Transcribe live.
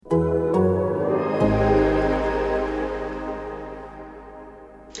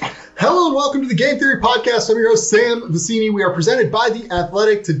welcome to the Game Theory Podcast. I'm your host, Sam Vecini. We are presented by The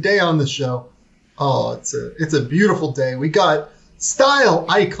Athletic. Today on the show, it's a beautiful day. We got style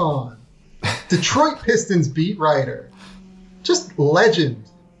icon, Detroit Pistons beat writer, just legend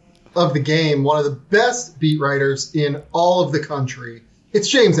of the game, one of the best beat writers in all of the country. It's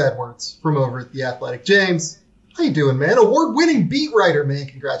James Edwards from over at The Athletic. James, how you doing, man? Award-winning beat writer, man.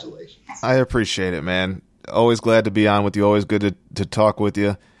 Congratulations. I appreciate it, man. Always glad to be on with you. Always good to talk with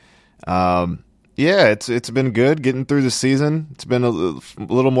you. It's been good getting through the season. It's been a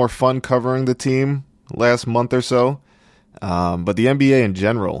little more fun covering the team last month or so. But the NBA in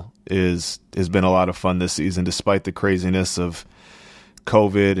general has been a lot of fun this season, despite the craziness of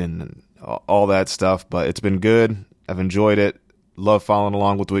COVID and all that stuff. But it's been good. I've enjoyed it. Love following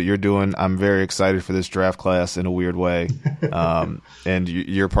along with what you're doing. I'm very excited for this draft class in a weird way. And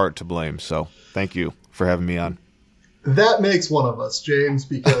you're part to blame. So thank you for having me on. That makes one of us, James,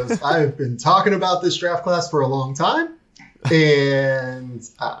 because I've been talking about this draft class for a long time, and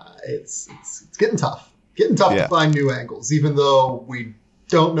it's getting tough. To find new angles, even though we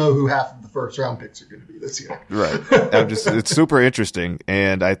don't know who half of the first round picks are going to be this year. Right. It's super interesting,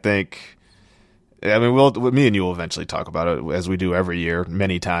 and I think, me and you will eventually talk about it as we do every year,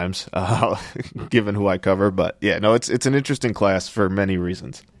 many times, given who I cover. But yeah, no, it's an interesting class for many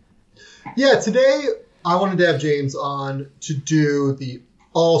reasons. Yeah, today I wanted to have James on to do the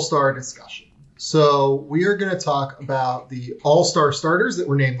All-Star discussion. So we are going to talk about the All-Star starters that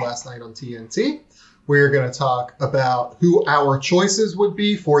were named last night on TNT. We're going to talk about who our choices would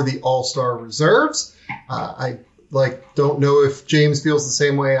be for the All-Star reserves. I don't know if James feels the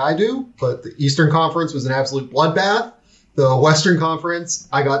same way I do, but the Eastern Conference was an absolute bloodbath. The Western Conference,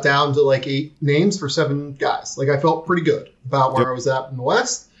 I got down to 8 names for 7 guys. I felt pretty good about where I was at in the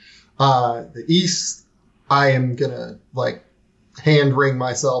West. The East, I am going to hand wring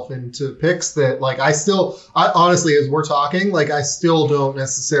myself into picks that I honestly, as we're talking, I still don't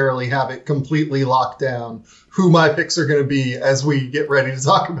necessarily have it completely locked down who my picks are going to be as we get ready to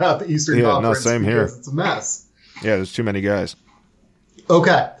talk about the Eastern Conference. No, same here. It's a mess. Yeah, there's too many guys.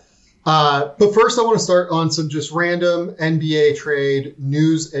 Okay. But first I want to start on some just random NBA trade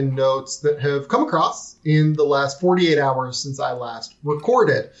news and notes that have come across in the last 48 hours since I last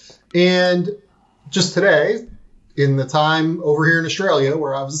recorded. And just today, in the time over here in Australia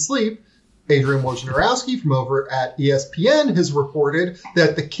where I was asleep, Adrian Wojnarowski from over at ESPN has reported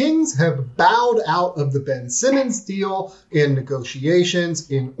that the Kings have bowed out of the Ben Simmons deal in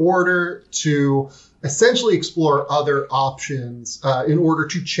negotiations in order to essentially explore other options in order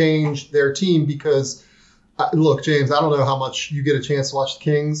to change their team. Because, look, James, I don't know how much you get a chance to watch the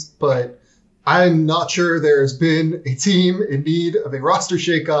Kings, but I'm not sure there's been a team in need of a roster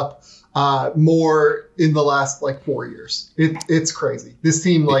shakeup more in the last 4 years. It's crazy. This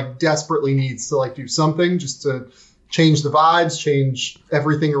team desperately needs to do something just to change the vibes, change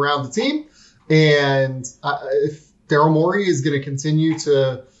everything around the team. And if Daryl Morey is going to continue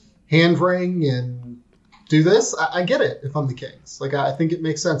to hand wring and do this, I get it if I'm the Kings. I think it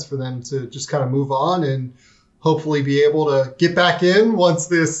makes sense for them to just kind of move on and hopefully be able to get back in once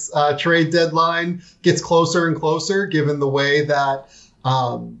this trade deadline gets closer and closer, given the way that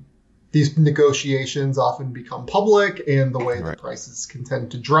these negotiations often become public and the way that prices can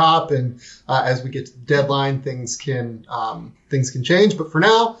tend to drop. And as we get to the deadline, things can change. But for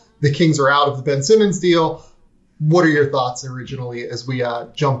now, the Kings are out of the Ben Simmons deal. What are your thoughts originally as we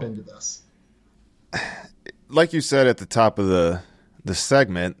jump into this? Like you said at the top of the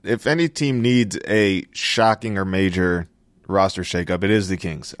segment, if any team needs a shocking or major roster shakeup, it is the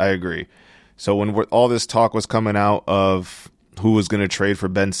Kings. I agree. So when all this talk was coming out of who was going to trade for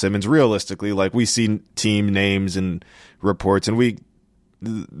Ben Simmons, realistically, we see team names and reports, and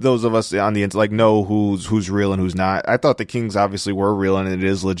those of us on the inside know who's real and who's not. I thought the Kings obviously were real and it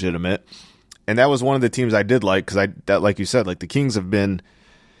is legitimate, and that was one of the teams I did like because like you said, the Kings have been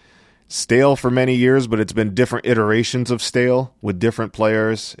stale for many years, but it's been different iterations of stale with different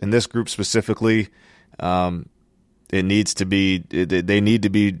players. In this group specifically, they need to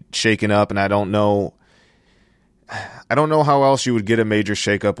be shaken up, and I don't know how else you would get a major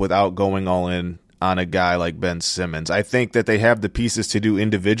shakeup without going all in on a guy like Ben Simmons. I think that they have the pieces to do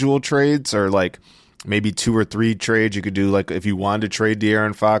individual trades, or maybe 2 or 3 trades. You could do if you wanted to trade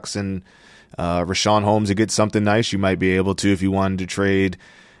De'Aaron Fox and Rashawn Holmes to get something nice, you might be able to. If you wanted to trade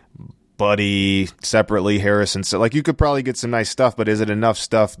Buddy separately, Harrison, so you could probably get some nice stuff, but is it enough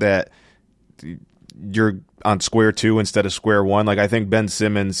stuff that you're on square 2 instead of square 1? I think Ben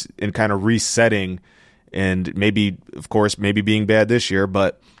Simmons, in kind of resetting, and maybe being bad this year,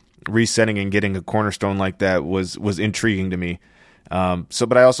 but resetting and getting a cornerstone like that was intriguing to me.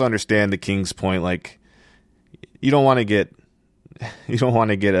 But I also understand the Kings' point. Like, you don't want to get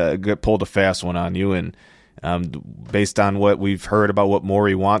pulled a fast one on you. And based on what we've heard about what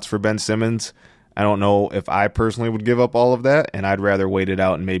Morey wants for Ben Simmons, I don't know if I personally would give up all of that, and I'd rather wait it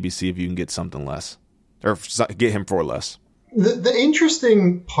out and maybe see if you can get something less or get him for less. The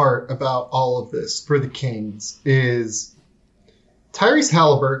interesting part about all of this for the Kings is Tyrese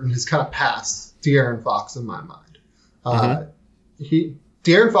Halliburton has kind of passed De'Aaron Fox in my mind.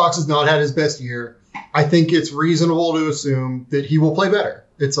 De'Aaron Fox has not had his best year. I think it's reasonable to assume that he will play better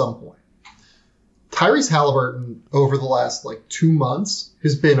at some point. Tyrese Halliburton over the last 2 months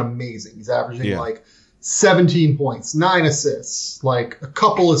has been amazing. He's averaging 17 points, 9 assists, a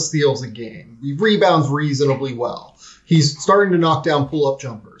couple of steals a game. He rebounds reasonably well. He's starting to knock down pull-up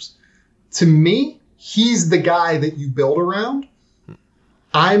jumpers. To me, he's the guy that you build around.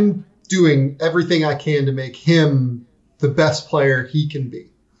 I'm doing everything I can to make him the best player he can be.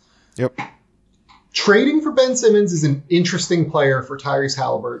 Yep. Trading for Ben Simmons is an interesting player for Tyrese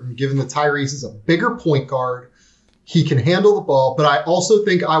Halliburton, given that Tyrese is a bigger point guard. He can handle the ball, but I also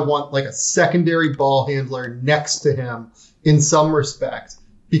think I want a secondary ball handler next to him in some respect,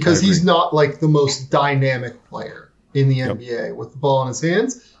 because he's not the most dynamic player in the NBA with the ball in his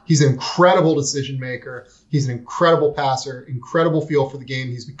hands. He's an incredible decision maker. He's an incredible passer, incredible feel for the game.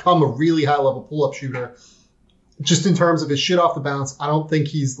 He's become a really high level pull-up shooter. Just in terms of his shit off the bounce, I don't think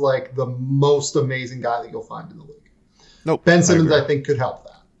he's the most amazing guy that you'll find in the league. Nope. Ben Simmons, I think, could help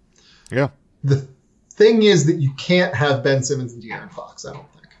that. Yeah. The thing is that you can't have Ben Simmons and De'Aaron Fox, I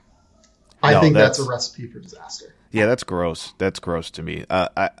don't think. I think that's a recipe for disaster. Yeah, that's gross. That's gross to me.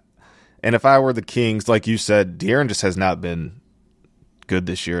 And if I were the Kings, like you said, De'Aaron just has not been good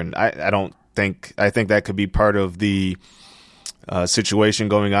this year. And I think that could be part of the situation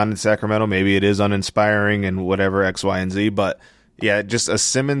going on in Sacramento. Maybe it is uninspiring and whatever, X, Y, and Z. But yeah, just a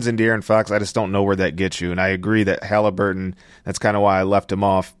Simmons and De'Aaron Fox, I just don't know where that gets you. And I agree that Halliburton, that's kind of why I left him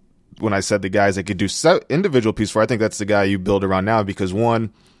off when I said the guys that could do individual piece for. I think that's the guy you build around now because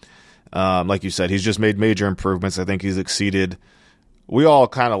one, like you said, he's just made major improvements. I think he's exceeded. We all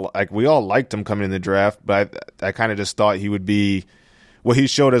liked him coming in the draft, but I kind of just thought he would be what he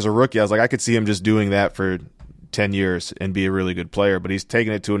showed as a rookie. I was like, I could see him just doing that for 10 years and be a really good player, but he's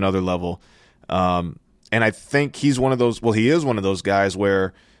taken it to another level. And I think he is one of those guys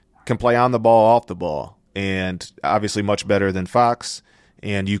where can play on the ball, off the ball, and obviously much better than Fox.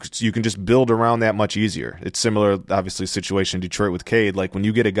 And you can just build around that much easier. It's similar, obviously, situation in Detroit with Cade. Like when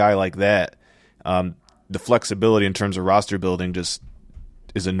you get a guy like that, the flexibility in terms of roster building just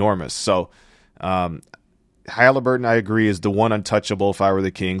is enormous. So Halliburton, I agree, is the one untouchable if I were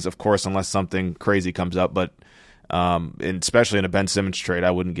the Kings. Of course, unless something crazy comes up. But and especially in a Ben Simmons trade,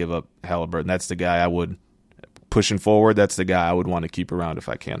 I wouldn't give up Halliburton. That's the guy I would, pushing forward, that's the guy I would want to keep around if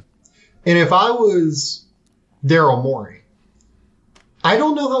I can. And if I was Daryl Morey, I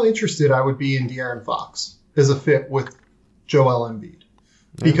don't know how interested I would be in De'Aaron Fox as a fit with Joel Embiid.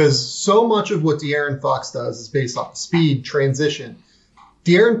 Because so much of what De'Aaron Fox does is based off speed, transition.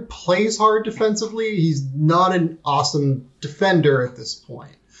 De'Aaron plays hard defensively. He's not an awesome defender at this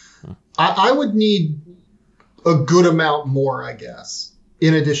point. I would need a good amount more, I guess,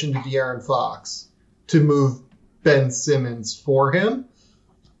 in addition to De'Aaron Fox, to move Ben Simmons for him.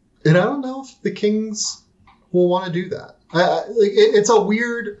 And I don't know if the Kings will want to do that. It's a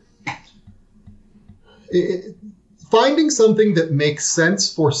weird... Finding something that makes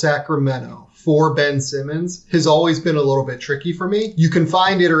sense for Sacramento for Ben Simmons has always been a little bit tricky for me. You can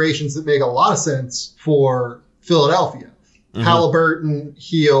find iterations that make a lot of sense for Philadelphia. Mm-hmm. Halliburton,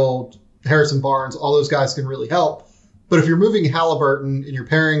 Hield, Harrison Barnes, all those guys can really help. But if you're moving Halliburton and you're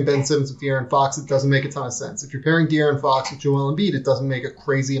pairing Ben Simmons with De'Aaron Fox, it doesn't make a ton of sense. If you're pairing De'Aaron Fox with Joel Embiid, it doesn't make a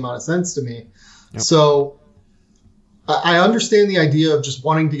crazy amount of sense to me. Yep. So I understand the idea of just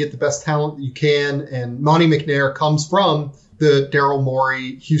wanting to get the best talent that you can, and Monty McNair comes from the Daryl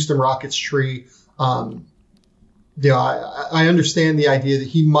Morey Houston Rockets tree. I understand the idea that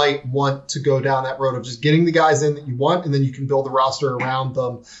he might want to go down that road of just getting the guys in that you want, and then you can build the roster around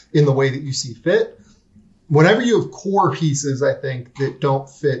them in the way that you see fit. Whenever you have core pieces, I think, that don't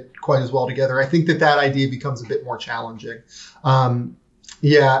fit quite as well together, I think that idea becomes a bit more challenging.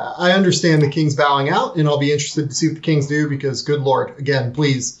 Yeah, I understand the Kings bowing out, and I'll be interested to see what the Kings do because, good Lord, again,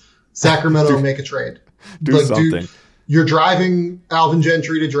 please, Sacramento, make a trade. Do something. You're driving Alvin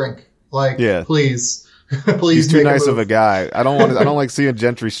Gentry to drink. Please. He's too nice of a guy. I don't like seeing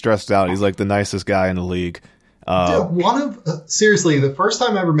Gentry stressed out. He's like the nicest guy in the league. Seriously, the first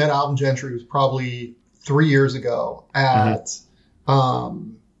time I ever met Alvin Gentry was probably 3 years ago at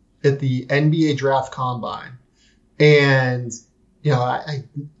the NBA Draft Combine. And I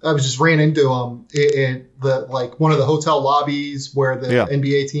was just ran into him in the like one of the hotel lobbies where the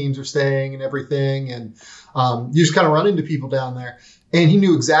NBA teams are staying and everything, and you just kind of run into people down there. And he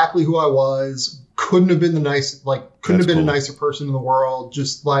knew exactly who I was. Couldn't have been a nicer person in the world.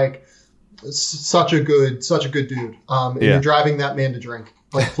 Just like such a good dude. And you're driving that man to drink.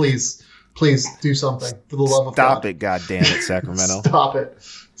 Like, please do something for the love of God. Stop it, goddamn it, Sacramento. Stop it.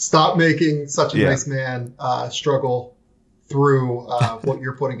 Stop making such a nice man struggle through what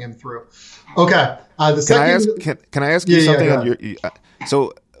you're putting him through. Okay. Can I ask you something on your?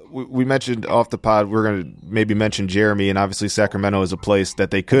 So we mentioned off the pod we're going to maybe mention Jeremy, and obviously Sacramento is a place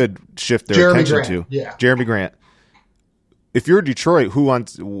that they could shift their attention to. Yeah. Jeremy Grant. If you're Detroit,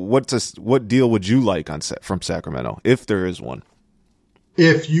 what deal would you like from Sacramento, if there is one?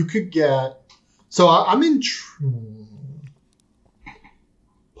 If you could get, so I'm in.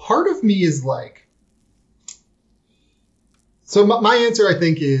 Part of me is like, so my answer I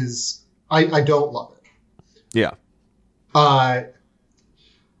think is I don't love it. Yeah.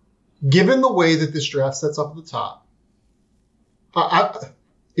 Given the way that this draft sets up at the top,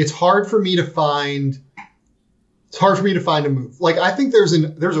 it's hard for me to find. It's hard for me to find a move. Like, I think there's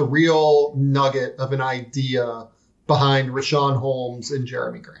a real nugget of an idea behind Richaun Holmes and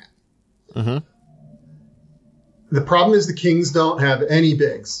Jeremy Grant. Mm-hmm. The problem is the Kings don't have any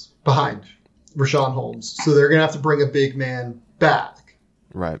bigs behind Richaun Holmes, so they're going to have to bring a big man back.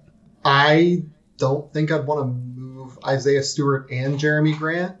 Right. I don't think I'd want to move Isaiah Stewart and Jeremy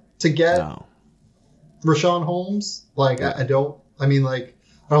Grant to get Richaun Holmes. Like, I don't think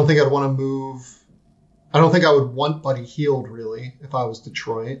I'd want to move. I don't think I would want Buddy Hield, really, if I was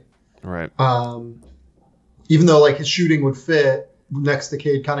Detroit. Right. Even though, like, his shooting would fit next to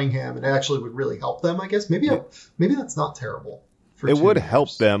Cade Cunningham, it actually would really help them, I guess. Maybe that's not terrible. It would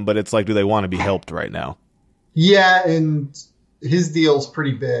help them, but it's like, do they want to be helped right now? Yeah, and his deal's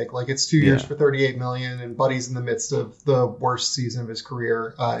pretty big. Like, it's 2 years for $38 million, and Buddy's in the midst of the worst season of his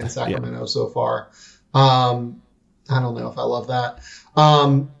career in Sacramento so far. I don't know if I love that.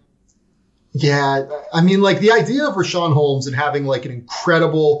 Yeah, I mean, like, the idea of Richaun Holmes and having, like, an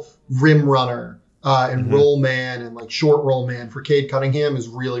incredible rim runner and roll man and, like, short roll man for Cade Cunningham is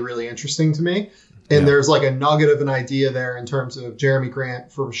really, really interesting to me. And there's, like, a nugget of an idea there in terms of Jeremy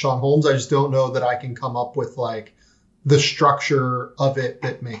Grant for Richaun Holmes. I just don't know that I can come up with, like, the structure of it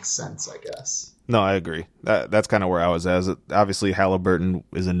that makes sense, I guess. No, I agree. That's kind of where I was at. Obviously, Halliburton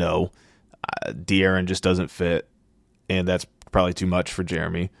is a no. De'Aaron just doesn't fit, and that's probably too much for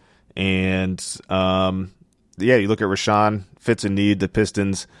Jeremy. And you look at Richaun, fits a need. The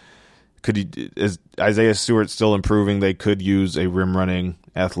Pistons is Isaiah Stewart still improving? They could use a rim running,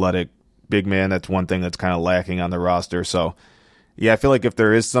 athletic big man. That's one thing that's kind of lacking on the roster. So, I feel like if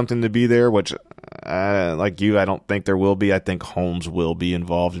there is something to be there, which like you, I don't think there will be. I think Holmes will be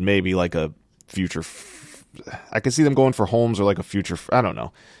involved, and maybe like a future. I could see them going for Holmes or like a future. I don't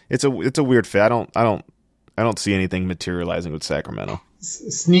know. It's a weird fit. I don't see anything materializing with Sacramento.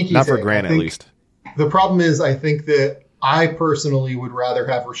 Sneaky. Not for Grant, at least. The problem is, I think that I personally would rather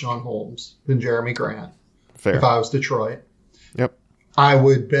have Richaun Holmes than Jeremy Grant. Fair. If I was Detroit. Yep. I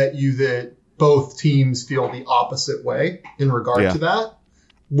would bet you that both teams feel the opposite way in regard to that,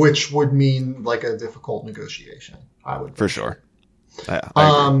 which would mean like a difficult negotiation. I would for sure. Yeah,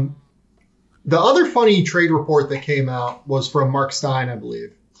 I agree. The other funny trade report that came out was from Mark Stein, I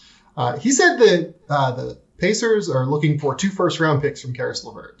believe. He said that the Pacers are looking for 2 first-round picks from Karis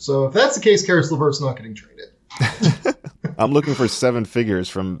LeVert. So if that's the case, Karis LeVert's not getting traded. I'm looking for 7 figures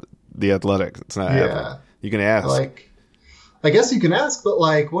from the Athletic. It's not happening. You can ask. Like, I guess you can ask, but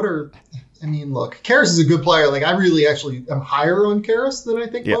like, look, Karis is a good player. Like, I really actually am higher on Karis than I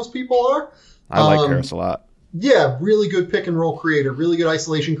think most people are. I like Karis a lot. Yeah, really good pick and roll creator, really good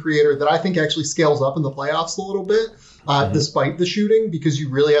isolation creator that I think actually scales up in the playoffs a little bit, despite the shooting, because you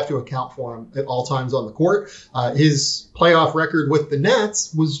really have to account for him at all times on the court. His playoff record with the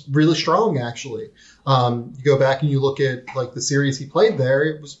Nets was really strong, actually. You go back and you look at like the series he played there,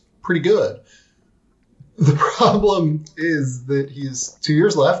 it was pretty good. The problem is that he's 2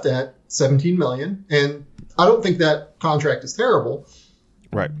 years left at $17 million, and I don't think that contract is terrible.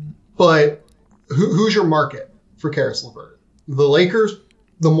 Right. But who's your market for Karis LeVert? The Lakers,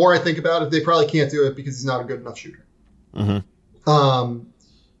 the more I think about it, they probably can't do it because he's not a good enough shooter. Mm-hmm.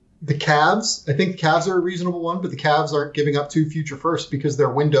 The Cavs, I think the Cavs are a reasonable one, but the Cavs aren't giving up 2 future firsts because their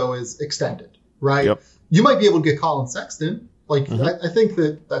window is extended, right? Yep. You might be able to get Colin Sexton. Like, I think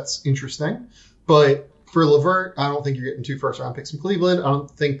that's interesting. But for LeVert, I don't think you're getting 2 first-round picks from Cleveland. I don't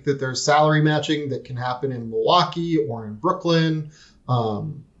think that there's salary matching that can happen in Milwaukee or in Brooklyn.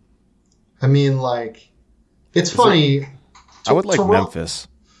 I mean, like, it's funny. I would like Memphis.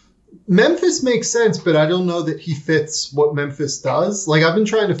 Memphis makes sense, but I don't know that he fits what Memphis does. Like, I've been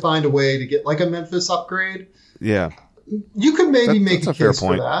trying to find a way to get like a Memphis upgrade. Yeah. You could maybe make a case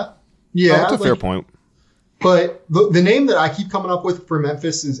for that. Yeah, that's a fair point. But the name that I keep coming up with for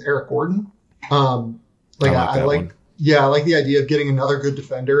Memphis is Eric Gordon. I like the idea of getting another good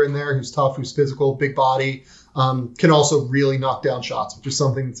defender in there who's tough, who's physical, big body, can also really knock down shots, which is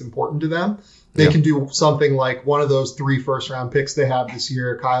something that's important to them. They can do something like one of those 3 first-round picks they have this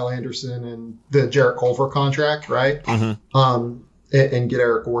year, Kyle Anderson and the Jarrett Culver contract, right? Mm-hmm. And get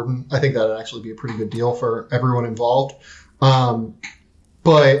Eric Gordon. I think that would actually be a pretty good deal for everyone involved.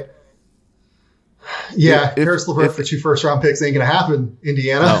 But Harris LeVert for 2 first-round picks ain't going to happen,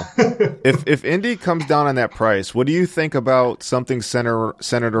 Indiana. No. If Indy comes down on that price, what do you think about something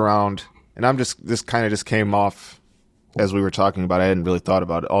centered around? And this kind of just came off as we were talking about. I hadn't really thought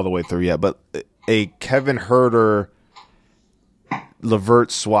about it all the way through yet, but a Kevin Huerter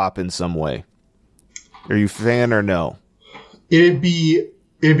LeVert swap in some way. Are you a fan or no? It'd be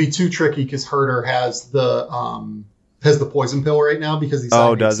too tricky because Huerter has the poison pill right now because he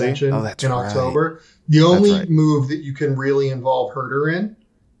signed an extension in October. The only move that you can really involve Huerter in,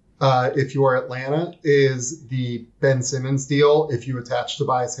 if you are Atlanta, is the Ben Simmons deal. If you attach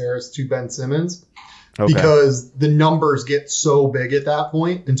Tobias Harris to Ben Simmons, because the numbers get so big at that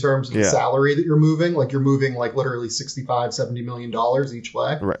point in terms of the salary that you're moving, like you're moving like literally $65-70 million each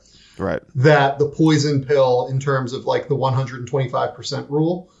way. Right. That the poison pill in terms of like the 125%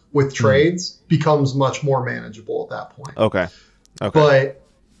 rule with trades becomes much more manageable at that point. Okay. But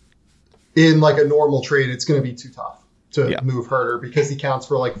in like a normal trade, it's going to be too tough to move Huerter because he counts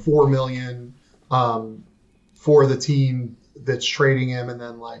for like $4 million for the team that's trading him, and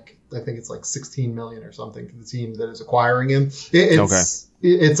then like I think it's like $16 million or something for the team that is acquiring him.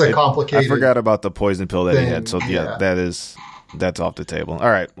 It's a complicated. I forgot about the poison pill that he had. So that's off the table. All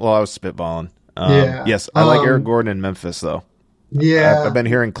right. Well, I was spitballing. Yes, I like Eric Gordon in Memphis though. Yeah, I've been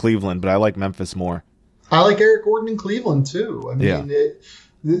hearing Cleveland, but I like Memphis more. I like Eric Gordon in Cleveland too. I mean,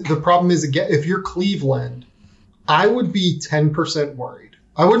 the problem is, again, if you're Cleveland, I would be 10% worried.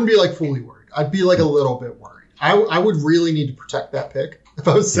 I wouldn't be like fully worried. I'd be like a little bit worried. I would really need to protect that pick if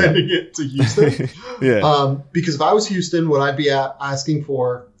I was sending it to Houston. Because if I was Houston, what I'd be asking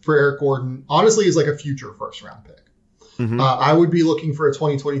for Eric Gordon, honestly, is like a future first-round pick. Mm-hmm. I would be looking for a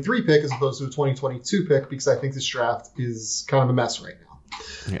 2023 pick as opposed to a 2022 pick because I think this draft is kind of a mess right now.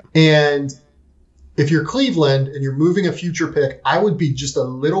 Yeah. And if you're Cleveland and you're moving a future pick, I would be just a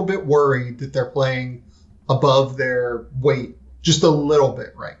little bit worried that they're playing above their weight just a little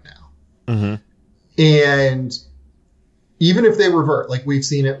bit right now. Mm-hmm. And even if they revert, like we've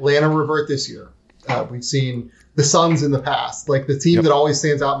seen Atlanta revert this year, we've seen the Suns in the past. Like the team that always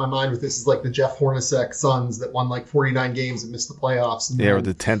stands out in my mind with this is like the Jeff Hornacek Suns that won like 49 games and missed the playoffs. And or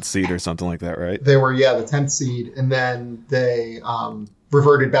the 10th seed or something like that, right? They were, the 10th seed. And then they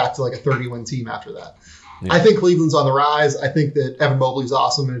reverted back to like a 30-win team after that. Yeah. I think Cleveland's on the rise. I think that Evan Mobley's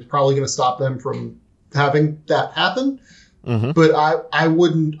awesome and it's probably going to stop them from having that happen. Mm-hmm. But I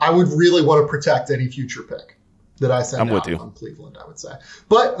would really want to protect any future pick that I send out on Cleveland, I would say.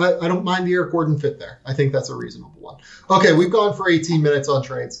 But I don't mind the Eric Gordon fit there. I think that's a reasonable one. Okay, we've gone for 18 minutes on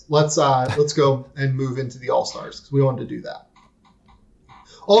trades. Let's go and move into the All-Stars because we wanted to do that.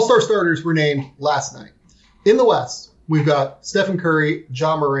 All-Star starters were named last night. In the West, we've got Stephen Curry,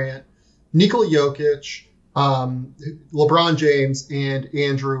 Ja Morant, Nikola Jokic, LeBron James, and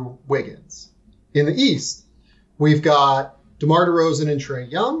Andrew Wiggins. In the East, we've got DeMar DeRozan and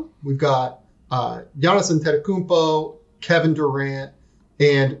Trae Young. We've got Giannis Antetokounmpo, Kevin Durant,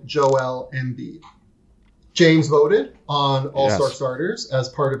 and Joel Embiid. James voted on All-Star starters as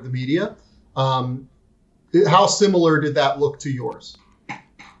part of the media. How similar did that look to yours?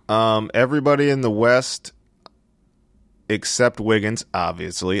 Everybody in the West except Wiggins,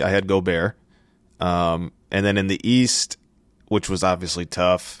 obviously. I had Gobert. And then in the East, which was obviously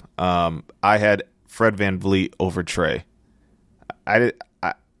tough, I had Fred VanVleet over Trae. I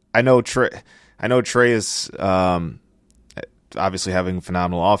know Trae is obviously having a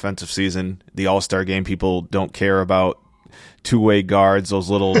phenomenal offensive season. The All-Star game, people don't care about two-way guards, those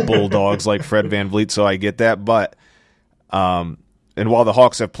little bulldogs like Fred VanVleet, so I get that. But and while the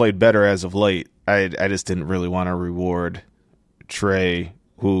Hawks have played better as of late, I just didn't really want to reward Trae,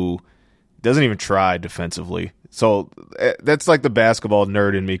 who doesn't even try defensively. So that's like the basketball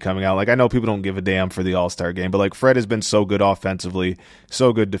nerd in me coming out. Like, I know people don't give a damn for the All-Star game, but like Fred has been so good offensively,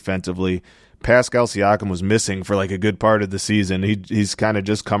 so good defensively. Pascal Siakam was missing for like a good part of the season. He's kind of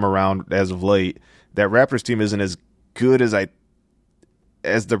just come around as of late. That Raptors team isn't as good as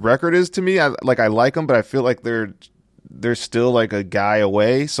the record is to me. I like them, but I feel like they're they're still like a guy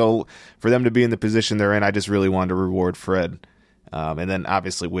away. So for them to be in the position they're in, I just really wanted to reward Fred. And then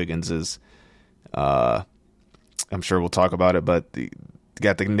obviously Wiggins is, I'm sure we'll talk about it, but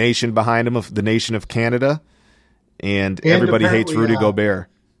got the nation behind him, of the nation of Canada, and everybody hates Rudy Gobert.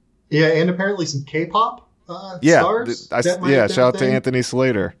 Yeah, and apparently some K-pop stars. Shout out to Anthony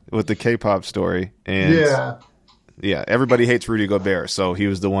Slater with the K-pop story. And yeah, everybody hates Rudy Gobert, so he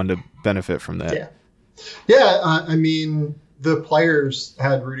was the one to benefit from that. Yeah, I mean, the players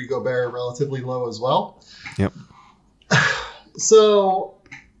had Rudy Gobert relatively low as well. Yep. So,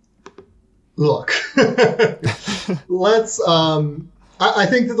 look, let's. I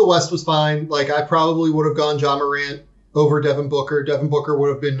think that the West was fine. Like, I probably would have gone Ja Morant over Devin Booker. Devin Booker would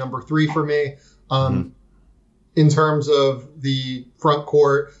have been number 3 for me. In terms of the front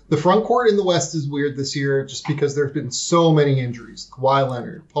court. The front court in the West is weird this year just because there's been so many injuries. Kawhi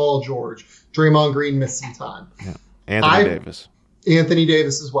Leonard, Paul George, Draymond Green missed some time. Yeah. Anthony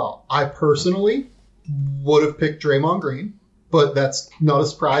Davis as well. I personally would have picked Draymond Green, but that's not a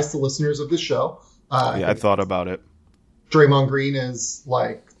surprise to listeners of this show. I thought about it. Draymond Green is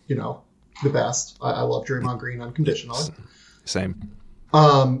the best. I love Draymond Green unconditionally. Same.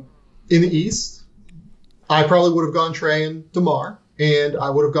 In the East, I probably would have gone Trey and DeMar, and I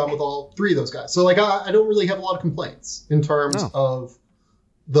would have gone with all 3 of those guys. So, I don't really have a lot of complaints in terms of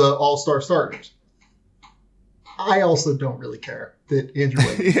the all-star starters. I also don't really care that Andrew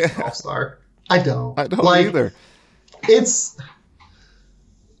Wiggins is an all-star. I don't either.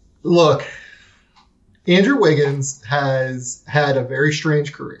 Look, Andrew Wiggins has had a very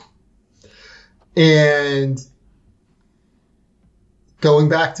strange career. And going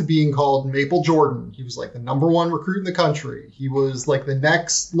back to being called Maple Jordan, he was like the number 1 recruit in the country. He was like the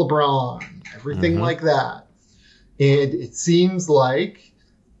next LeBron, everything like that. And it seems like,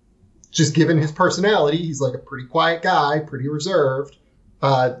 just given his personality, he's like a pretty quiet guy, pretty reserved.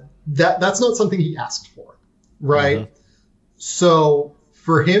 That's not something he asked for, right? So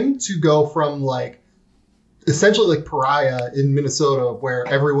for him to go from essentially pariah in Minnesota, where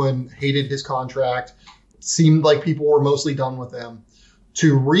everyone hated his contract, seemed like people were mostly done with him,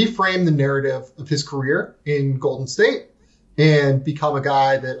 to reframe the narrative of his career in Golden State and become a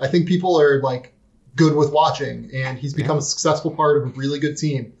guy that I think people are good with watching, and he's become a successful part of a really good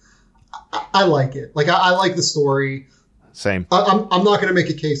team. I like it. I like the story. Same. I'm not going to make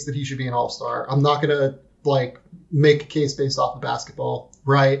a case that he should be an all-star. I'm not going to make a case based off of basketball,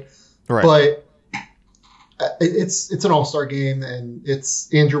 right? But it's an all-star game, and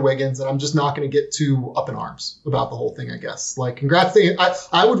it's Andrew Wiggins, and I'm just not going to get too up in arms about the whole thing, I guess. Congrats to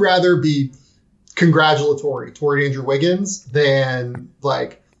I would rather be congratulatory toward Andrew Wiggins than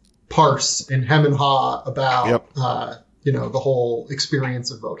parse and hem and haw about the whole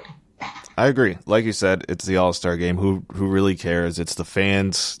experience of voting. I agree. Like you said, it's the all-star game. Who really cares? It's the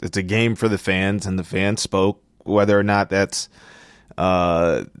fans. It's a game for the fans, and the fans spoke. Whether or not that's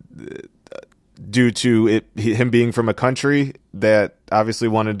due to him being from a country that obviously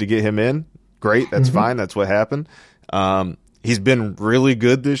wanted to get him in, great. That's fine. That's what happened. He's been really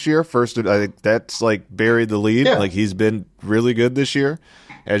good this year. First, I think that's buried the lead. Yeah. He's been really good this year,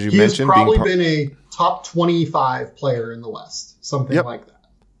 as you He's mentioned. probably been a top 25 player in the West, something like that.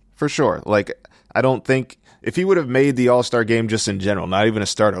 For sure. I don't think if he would have made the All-Star game just in general, not even a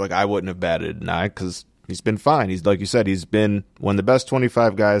starter, I wouldn't have batted an eye because he's been fine. He's, like you said, he's been one of the best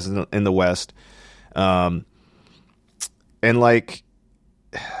 25 guys in the West. I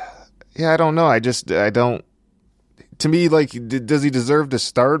don't know. I don't. To me, does he deserve to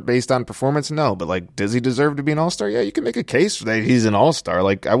start based on performance? No, but does he deserve to be an all-star? Yeah, you can make a case that he's an all-star.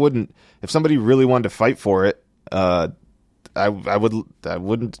 I wouldn't, if somebody really wanted to fight for it, I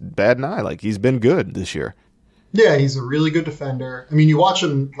wouldn't bat an eye. He's been good this year. Yeah, he's a really good defender. I mean, you watch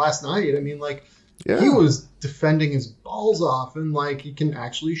him last night. I mean, he was defending his balls off, and he can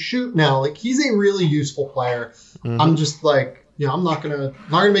actually shoot now. He's a really useful player. I'm just I'm not gonna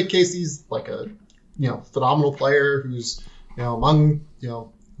make case he's a phenomenal player who's among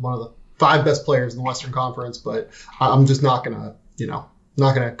one of the 5 best players in the Western Conference, but I'm just not gonna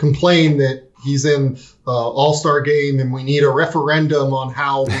complain that he's in the All-Star game and we need a referendum on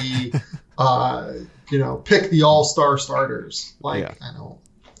how we pick the All-Star starters. I don't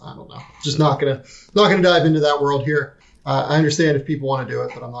know. Just not gonna dive into that world here. I understand if people want to do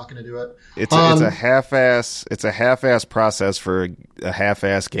it, but I'm not going to do it. It's a half-ass process for a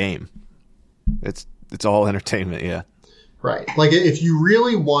half-ass game. It's all entertainment, yeah. Right. If you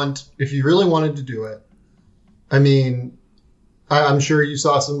really wanted to do it, I mean, I'm sure you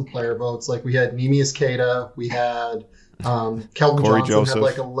saw some player votes. We had Neemias Queta, we had Keldon Corey Johnson Joseph had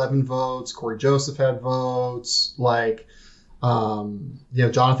like 11 votes. Corey Joseph had votes. Like,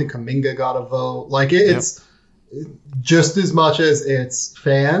 Jonathan Kuminga got a vote. Like, it's just as much as it's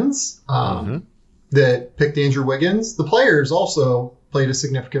fans that picked Andrew Wiggins. The players also played a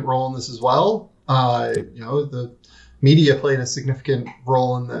significant role in this as well. The media played a significant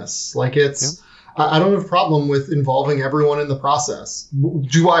role in this. Like, it's, I don't have a problem with involving everyone in the process.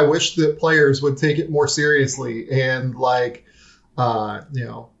 Do I wish that players would take it more seriously and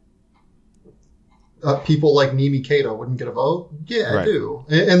people like Nimi Keita wouldn't get a vote? Yeah, right. I do.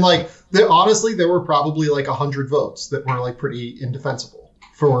 And honestly, there were probably like 100 votes that were like pretty indefensible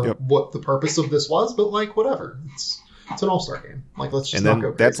for what the purpose of this was. But like, whatever, it's an all-star game. Like, let's just not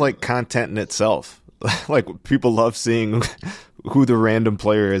go crazy. That's like content in itself. Like, people love seeing who the random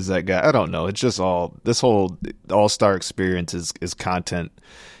player is that guy. I don't know. It's just this whole all-star experience is content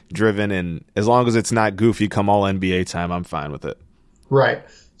driven, and as long as it's not goofy come all NBA time, I'm fine with it. Right.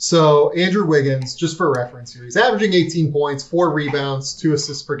 So Andrew Wiggins, just for reference here, he's averaging 18 points, 4 rebounds, 2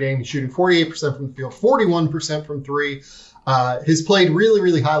 assists per game. He's shooting 48% from the field, 41% from three. He's played really,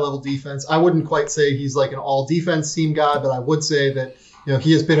 really high-level defense. I wouldn't quite say he's like an all-defense team guy, but I would say that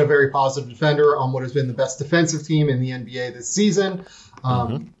he has been a very positive defender on what has been the best defensive team in the NBA this season.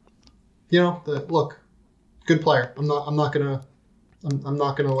 Look, good player. I'm not gonna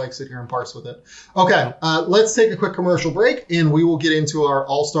like sit here and parse with it. Okay, let's take a quick commercial break, and we will get into our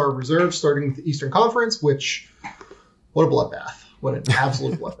All-Star reserve, starting with the Eastern Conference. Which, what a bloodbath! What an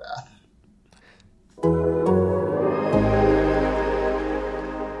absolute bloodbath!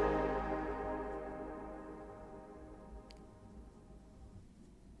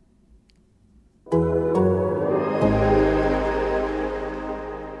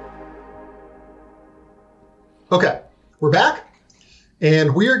 Okay, we're back,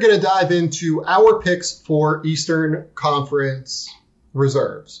 and we are going to dive into our picks for Eastern Conference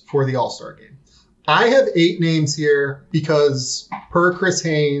reserves for the All-Star game. I have 8 names here because, per Chris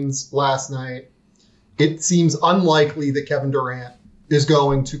Haynes last night, it seems unlikely that Kevin Durant is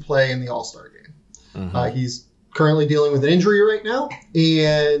going to play in the All-Star game. He's currently dealing with an injury right now,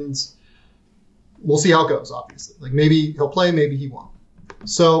 and we'll see how it goes, obviously. Like, maybe he'll play, maybe he won't.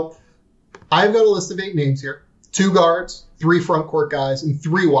 So I've got a list of 8 names here. 2 guards, 3 front court guys, and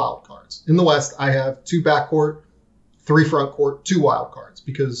 3 wild cards. In the West, I have 2 backcourt, 3 front court, 2 wild cards,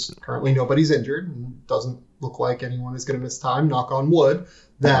 because currently nobody's injured and doesn't look like anyone is going to miss time, knock on wood,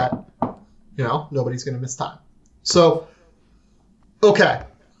 that, nobody's going to miss time. So, okay,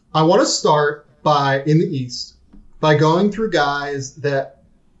 I want to start in the East, by going through guys that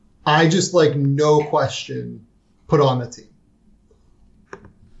I just, no question, put on the team.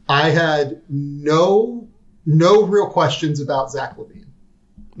 I had no real questions about Zach LaVine.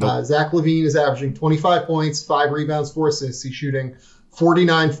 Nope. Zach LaVine is averaging 25 points, 5 rebounds, 4 assists. He's shooting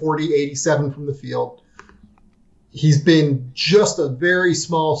 49, 40, 87 from the field. He's been just a very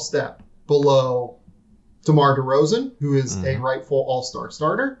small step below DeMar DeRozan, who is a rightful all-star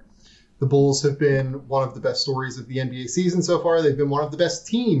starter. The Bulls have been one of the best stories of the NBA season so far. They've been one of the best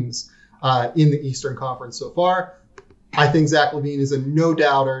teams in the Eastern Conference so far. I think Zach LaVine is a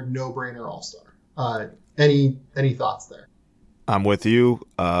no-doubter, no-brainer all-star. Any thoughts there? I'm with you.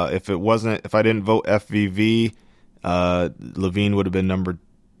 If I didn't vote FVV, LaVine would have been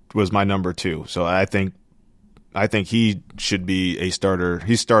was my number 2. So I think he should be a starter.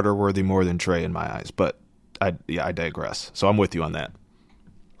 He's starter worthy more than Trey in my eyes. But I digress. So I'm with you on that.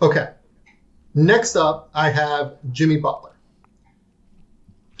 Okay. Next up, I have Jimmy Butler.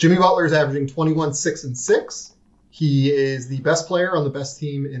 Jimmy Butler is averaging 21, 6, and 6. He is the best player on the best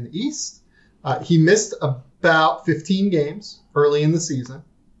team in the East. He missed about 15 games early in the season,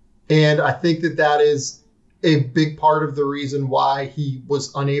 and I think that is a big part of the reason why he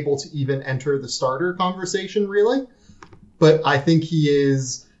was unable to even enter the starter conversation, really. But I think he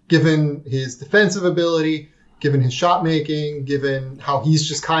is, given his defensive ability, given his shot making, given how he's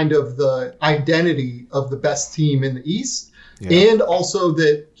just kind of the identity of the best team in the East, and also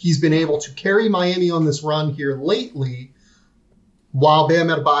that he's been able to carry Miami on this run here lately, while Bam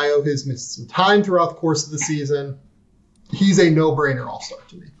Adebayo has missed some time throughout the course of the season. He's a no-brainer all-star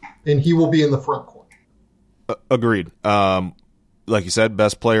to me, and he will be in the front court. Agreed. Like you said,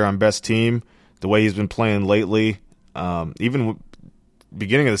 best player on best team. The way he's been playing lately, even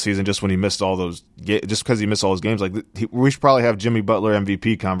beginning of the season, just when he missed all those, just because he missed all those games, we should probably have Jimmy Butler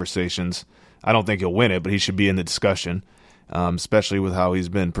MVP conversations. I don't think he'll win it, but he should be in the discussion, especially with how he's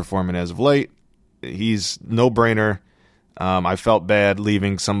been performing as of late. He's no-brainer. I felt bad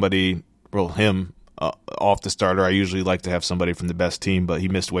leaving him off the starter. I usually like to have somebody from the best team, but he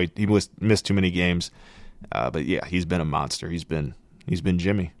missed too many games. But yeah, he's been a monster. He's been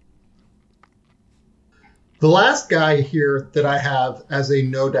Jimmy. The last guy here that I have as a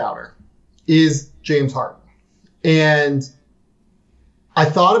no-doubter is James Harden. And I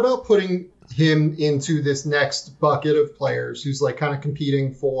thought about putting him into this next bucket of players who's like kind of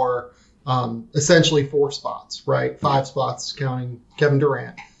competing for essentially 4 spots, right? 5 spots counting Kevin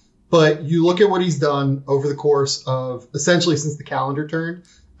Durant. But you look at what he's done over the course of essentially since the calendar turned.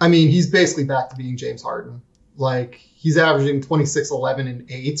 I mean, he's basically back to being James Harden. Like, he's averaging 26, 11,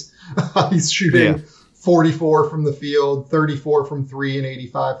 and 8. He's shooting 44 from the field, 34 from 3, and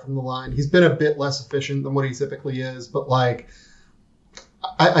 85 from the line. He's been a bit less efficient than what he typically is, but like,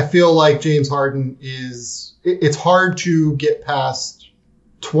 I feel like James Harden it's hard to get past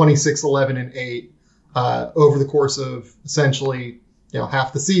 26, 11, and 8 over the course of essentially,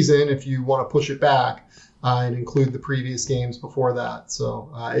 half the season if you want to push it back and include the previous games before that.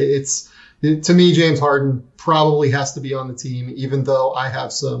 So to me, James Harden probably has to be on the team, even though I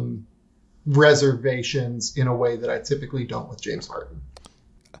have some reservations in a way that I typically don't with James Harden.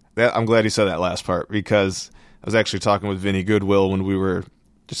 I'm glad you said that last part, because I was actually talking with Vinny Goodwill when we were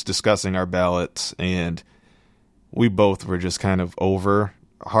just discussing our ballots, and we both were just kind of over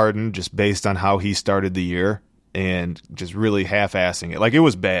Harden just based on how he started the year and just really half-assing it. Like, it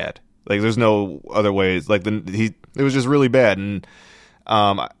was bad. Like, there's no other ways. Like, it was just really bad, and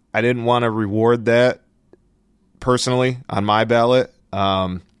I didn't want to reward that personally on my ballot,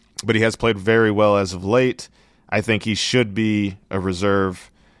 but he has played very well as of late. I think he should be a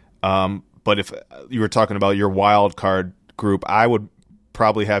reserve. But if you were talking about your wild card group, I would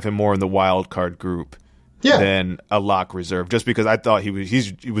probably have him more in the wild card group than a lock reserve, just because I thought he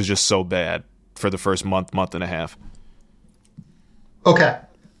was just so bad for the first month and a half. Okay.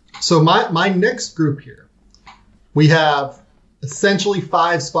 So my next group here, we have essentially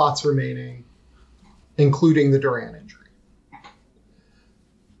 5 spots remaining, including the Durant injury.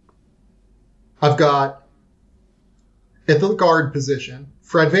 I've got, at the guard position,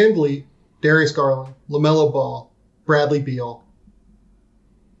 Fred VanVleet, Darius Garland, LaMelo Ball, Bradley Beal.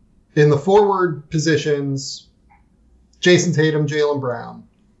 In the forward positions, Jason Tatum, Jaylen Brown,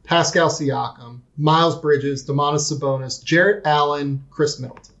 Pascal Siakam, Miles Bridges, Domantas Sabonis, Jarrett Allen, Chris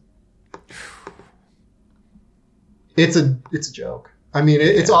Middleton. It's a joke. I mean,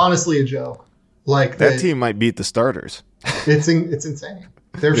 it's honestly a joke. Like, that team might beat the starters. It's insane.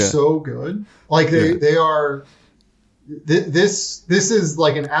 They're so good. Like, they are. This is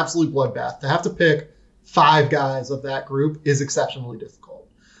like an absolute bloodbath. To have to pick 5 guys of that group is exceptionally difficult.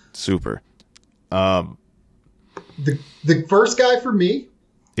 Super. The first guy for me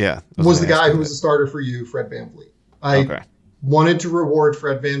was the guy who was a starter for you, Fred VanVleet. I wanted to reward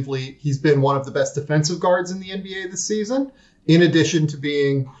Fred VanVleet. He's been one of the best defensive guards in the NBA this season, in addition to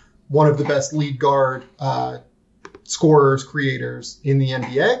being one of the best lead guard scorers, creators in the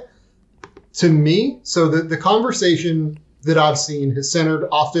NBA. To me, so the conversation that I've seen has centered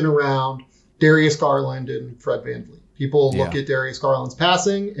often around Darius Garland and Fred VanVleet. People look at Darius Garland's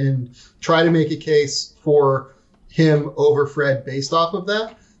passing and try to make a case for him over Fred based off of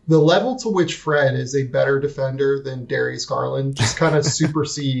that. The level to which Fred is a better defender than Darius Garland just kind of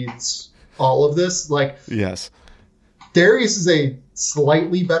supersedes all of this. Like, yes, Darius is a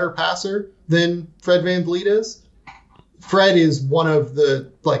slightly better passer than Fred VanVleet is. Fred is one of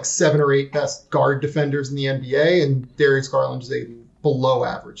the 7 or 8 best guard defenders in the NBA, and Darius Garland is a below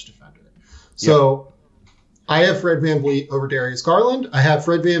average defender. So I have Fred VanVleet over Darius Garland. I have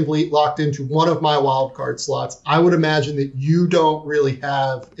Fred VanVleet locked into one of my wild card slots. I would imagine that you don't really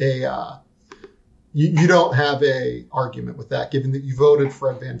have you don't have a argument with that, given that you voted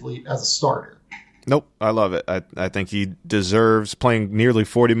Fred VanVleet as a starter. Nope, I love it. I think he deserves playing nearly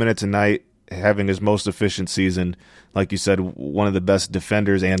 40 minutes a night, having his most efficient season. Like you said, one of the best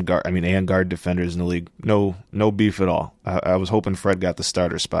defenders and guard defenders in the league. No beef at all. I was hoping Fred got the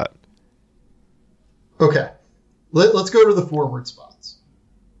starter spot. Okay. Let's go to the forward spots,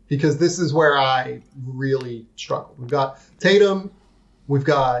 because this is where I really struggled. We've got Tatum, we've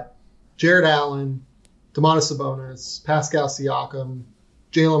got Jarrett Allen, Domantas Sabonis, Pascal Siakam,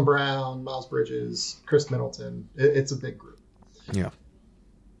 Jaylen Brown, Miles Bridges, Chris Middleton. It's a big group. Yeah.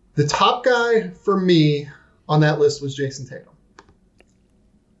 The top guy for me on that list was Jason Tatum.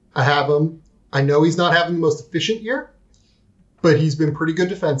 I have him. I know he's not having the most efficient year, but he's been pretty good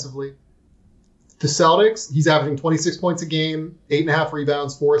defensively. The Celtics, he's averaging 26 points a game, 8.5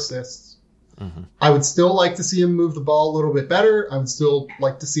 rebounds, 4 assists. Mm-hmm. I would still like to see him move the ball a little bit better. I would still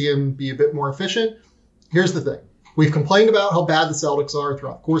like to see him be a bit more efficient. Here's the thing. We've complained about how bad the Celtics are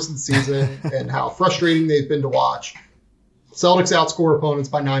throughout the course of the season and how frustrating they've been to watch. Celtics outscore opponents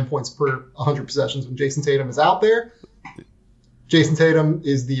by 9 points per 100 possessions when Jason Tatum is out there. Jason Tatum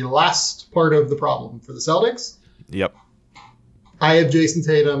is the last part of the problem for the Celtics. Yep. I have Jason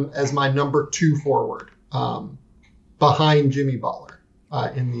Tatum as my number 2 forward, behind Jimmy Butler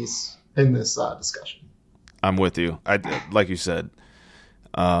in this discussion. I'm with you. Like you said.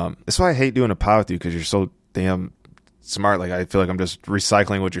 That's why I hate doing a pod with you, because you're so damn smart. Like, I feel like I'm just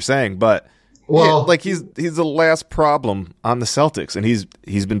recycling what you're saying, but well, like he's the last problem on the Celtics, and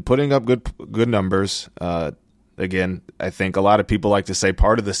he's been putting up good numbers. Again, I think a lot of people like to say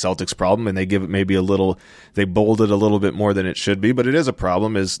part of the Celtics problem, and they give it maybe they bold it a little bit more than it should be, but it is a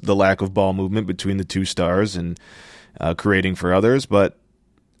problem, is the lack of ball movement between the two stars and creating for others. But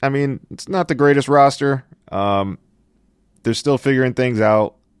I mean, it's not the greatest roster. They're still figuring things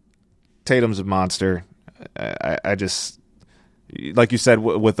out. Tatum's a monster. I just, like you said,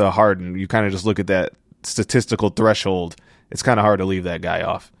 with a Harden, you kind of just look at that statistical threshold. It's kind of hard to leave that guy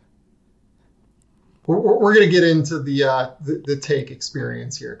off. We're going to get into the take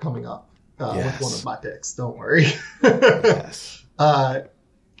experience here coming up yes. with one of my picks. Don't worry. Yes. I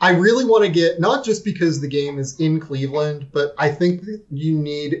really want to get, not just because the game is in Cleveland, but I think that you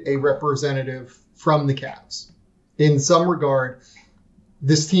need a representative from the Cavs. In some regard,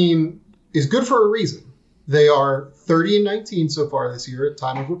 this team is good for a reason. They are 30-19 so far this year at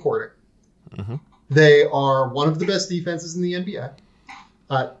time of recording. Mm-hmm. They are one of the best defenses in the NBA.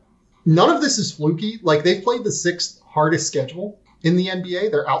 None of this is fluky. Like, they've played the 6th hardest schedule in the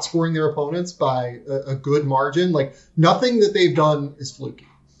NBA. They're outscoring their opponents by a good margin. Like, nothing that they've done is fluky.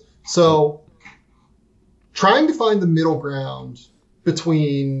 So trying to find the middle ground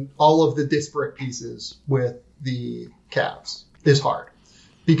between all of the disparate pieces with the Cavs is hard,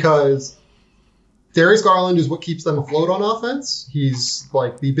 because Darius Garland is what keeps them afloat on offense. He's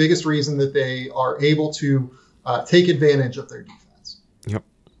like the biggest reason that they are able to take advantage of their defense. Yep.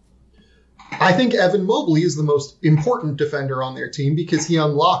 I think Evan Mobley is the most important defender on their team, because he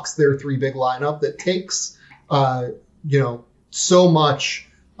unlocks their 3 big lineup that takes, so much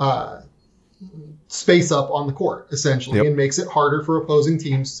space up on the court, essentially, yep. and makes it harder for opposing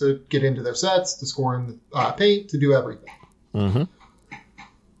teams to get into their sets, to score in the paint, to do everything. Mm-hmm.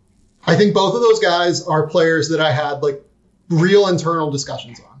 I think both of those guys are players that I had like real internal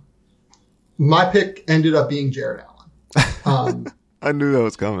discussions on. My pick ended up being Jarrett Allen. I knew that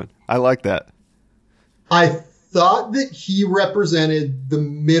was coming. I like that. I thought that he represented the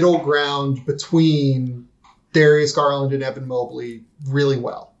middle ground between Darius Garland and Evan Mobley really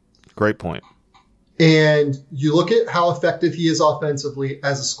well. Great point. And you look at how effective he is offensively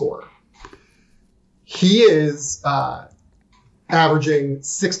as a scorer. He is averaging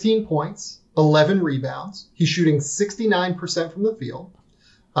 16 points, 11 rebounds. He's shooting 69% from the field.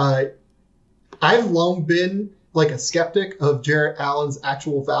 I've long been like a skeptic of Jarrett Allen's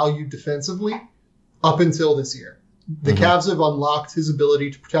actual value defensively up until this year. The Cavs have unlocked his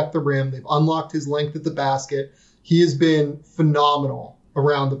ability to protect the rim. They've unlocked his length at the basket. He has been phenomenal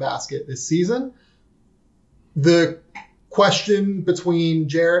around the basket this season. The question between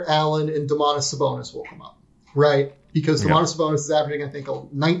Jarrett Allen and Domantas Sabonis will come up, right? Because Domantas Sabonis is averaging, I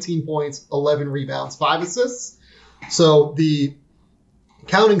think, 19 points, 11 rebounds, 5 assists. So the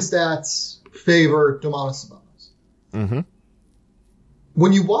counting stats favor Domantas Sabonis. Mm-hmm.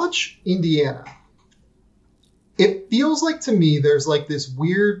 When you watch Indiana, it feels like to me there's like this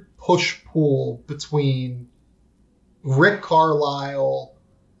weird push-pull between Rick Carlisle,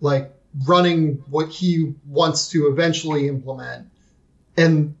 like running what he wants to eventually implement,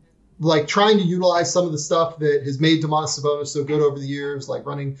 and like trying to utilize some of the stuff that has made Domantas Sabonis so good over the years, like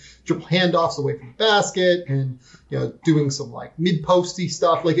running triple handoffs away from the basket and, doing some like mid-posty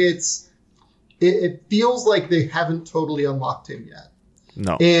stuff. Like it feels like they haven't totally unlocked him yet.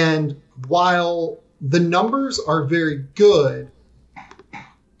 No. And while the numbers are very good,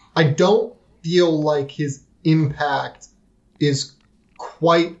 I don't feel like his impact is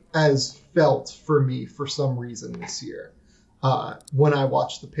quite as felt for me for some reason this year. When I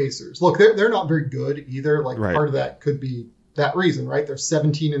watch the Pacers, look, they're not very good either. Like Part of that could be that reason, right? They're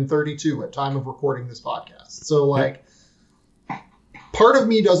 17-32 at time of recording this podcast. So part of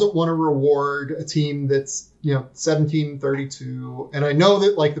me doesn't want to reward a team that's 17-32, and I know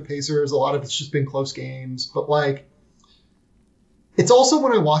that like the Pacers, a lot of it's just been close games, but like it's also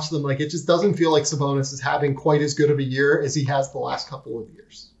when I watch them, like it just doesn't feel like Sabonis is having quite as good of a year as he has the last couple of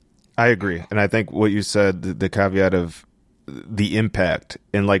years. I agree, and I think what you said, the caveat of the impact,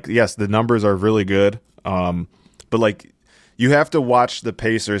 and like yes, the numbers are really good, but like you have to watch the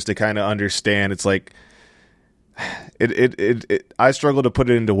Pacers to kind of understand. It's like I struggle to put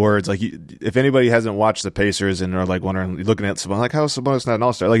it into words. Like, if anybody hasn't watched the Pacers and are like wondering, looking at Sabonis, like, how is Sabonis not an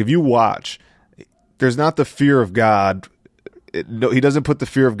all-star? Like, if you watch, there's not the fear of God. No, he doesn't put the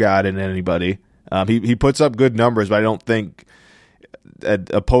fear of God in anybody. He puts up good numbers, but I don't think an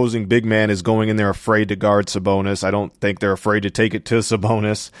opposing big man is going in there afraid to guard Sabonis. I don't think they're afraid to take it to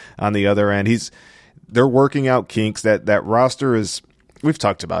Sabonis on the other end. They're working out kinks. That roster is, we've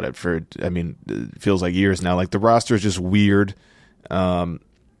talked about it for, I mean, it feels like years now. Like, the roster is just weird.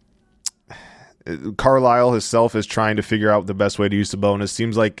 Carlisle himself is trying to figure out the best way to use Sabonis.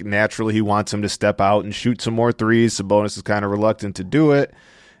 Seems like naturally he wants him to step out and shoot some more threes. Sabonis is kind of reluctant to do it.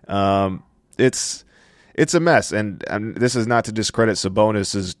 It's a mess, and this is not to discredit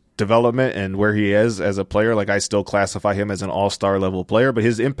Sabonis' development and where he is as a player. Like, I still classify him as an all-star level player, but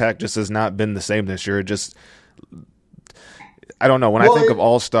his impact just has not been the same this year. I don't know. When I think of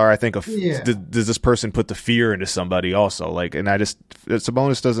all-star, I think of, does this person put the fear into somebody also? Like, and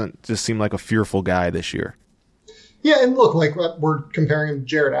Sabonis doesn't just seem like a fearful guy this year. Yeah, and look, like, we're comparing him to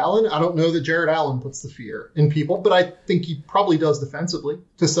Jared Allen. I don't know that Jared Allen puts the fear in people, but I think he probably does defensively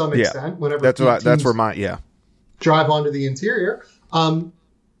to some extent. Whenever that's where my drive onto the interior.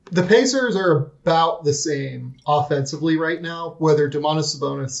 The Pacers are about the same offensively right now, whether Domantas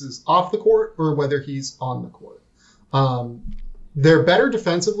Sabonis is off the court or whether he's on the court. They're better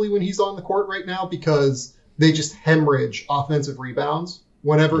defensively when he's on the court right now because they just hemorrhage offensive rebounds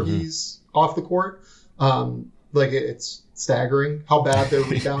whenever he's off the court. Like, it's staggering how bad their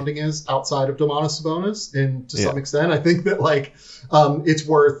rebounding is outside of Domantas Sabonis. And to some extent, I think that, like, it's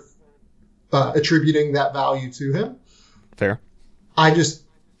worth attributing that value to him. Fair. I just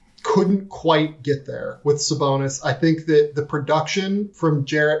couldn't quite get there with Sabonis. I think that the production from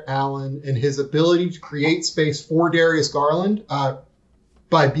Jarrett Allen and his ability to create space for Darius Garland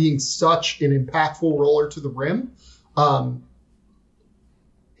by being such an impactful roller to the rim,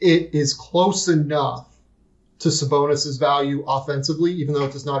 it is close enough to Sabonis' value offensively, even though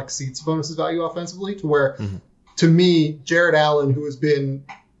it does not exceed Sabonis' value offensively, to where, to me, Jarrett Allen, who has been,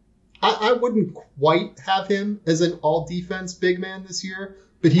 I wouldn't quite have him as an all-defense big man this year,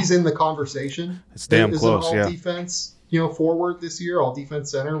 but he's in the conversation. It's damn close, an all-defense, forward this year, all-defense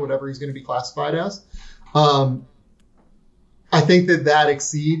center, whatever he's going to be classified as. I think that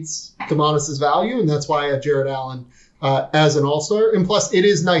exceeds Domantas' value, and that's why I have Jarrett Allen as an all-star. And plus, it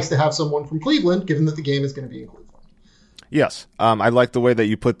is nice to have someone from Cleveland, given that the game is going to be in Cleveland. Yes. I like the way that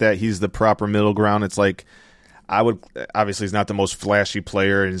you put that. He's the proper middle ground. It's like, obviously he's not the most flashy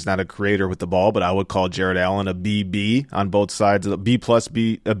player and he's not a creator with the ball, but I would call Jarrett Allen a BB on both sides of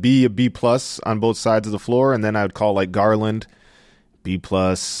the a B plus on both sides of the floor. And then I would call, like, Garland B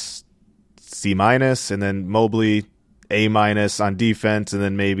plus, C minus, and then Mobley A minus on defense, and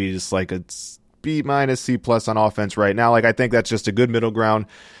then maybe just like a B minus, C plus on offense right now. Like, I think that's just a good middle ground.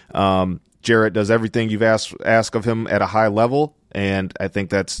 Jarrett does everything you've asked of him at a high level, and I think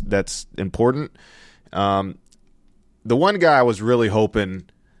that's important. The one guy I was really hoping,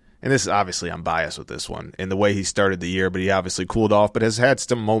 and this is obviously I'm biased with this one, in the way he started the year, but he obviously cooled off, but has had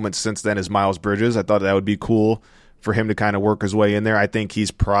some moments since then, is Miles Bridges. I thought that would be cool for him to kind of work his way in there. I think he's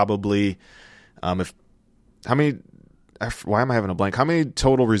probably, why am I having a blank? How many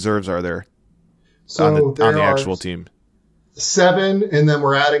total reserves are there? So on the actual team? 7, and then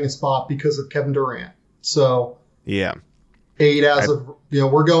we're adding a spot because of Kevin Durant. So 8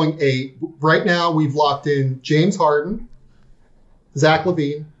 we're going 8. Right now we've locked in James Harden, Zach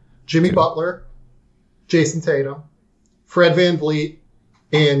LaVine, Jimmy Butler, Jason Tatum, Fred VanVleet,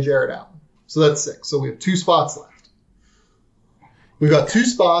 and Jarrett Allen. So that's 6. So we have 2 spots left. We've got 2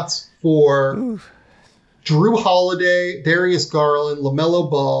 spots for Drew Holiday, Darius Garland,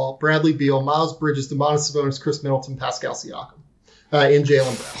 LaMelo Ball, Bradley Beal, Miles Bridges, Domantas Sabonis, Chris Middleton, Pascal Siakam, and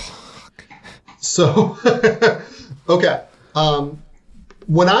Jaylen Brown. So, okay.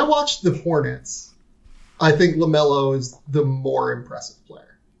 When I watched the Hornets, I think LaMelo is the more impressive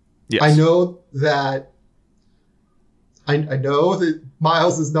player. Yes. I know that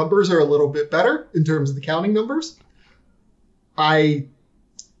Miles' numbers are a little bit better in terms of the counting numbers.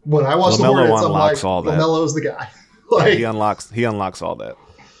 When I watch the Hornets, I'm like, LaMelo's the guy. Like, he unlocks all that.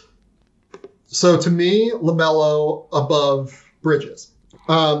 So to me, LaMelo above Bridges.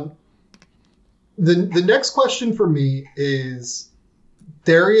 The next question for me is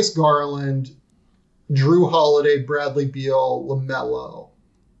Darius Garland, Drew Holiday, Bradley Beal, LaMelo.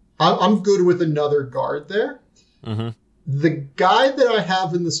 I'm good with another guard there. Mm-hmm. The guy that I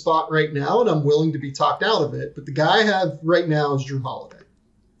have in the spot right now, and I'm willing to be talked out of it, but the guy I have right now is Drew Holiday.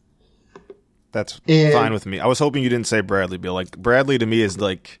 That's fine with me. I was hoping you didn't say Bradley Beal. Like, Bradley to me is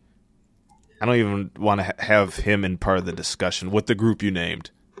like, I don't even want to have him in part of the discussion with the group you named.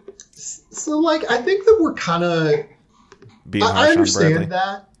 So, like, I think that we're kind of... I understand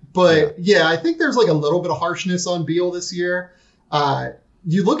that, but yeah, I think there's like a little bit of harshness on Beal this year.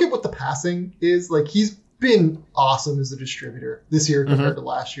 You look at what the passing is, like, he's been awesome as a distributor this year compared to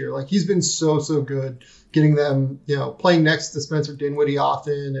last year. Like, he's been so good getting them, playing next to Spencer Dinwiddie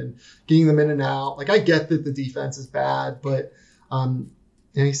often and getting them in and out. Like, I get that the defense is bad, but and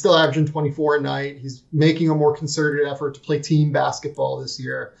he's still averaging 24 a night. He's making a more concerted effort to play team basketball this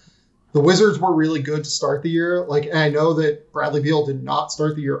year. The Wizards were really good to start the year. Like, and I know that Bradley Beal did not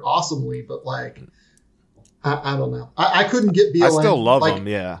start the year awesomely, but like, I don't know. I couldn't get Beal. I still love him.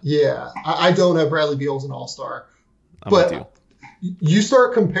 Yeah. Yeah. I don't have Bradley Beal as an all-star, but you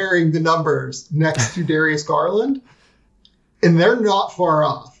start comparing the numbers next to Darius Garland and they're not far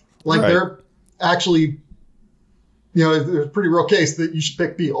off. Like, they're actually, there's a pretty real case that you should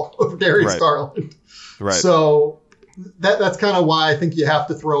pick Beal over Darius Garland. Right. So that's kind of why I think you have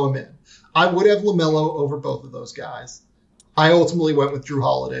to throw him in. I would have LaMelo over both of those guys. I ultimately went with Jrue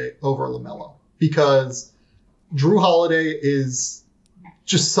Holiday over LaMelo because Jrue Holiday is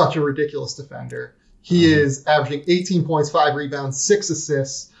just such a ridiculous defender. He is averaging 18 points, 5 rebounds, 6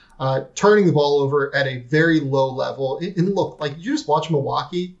 assists, turning the ball over at a very low level. And look, like, you just watch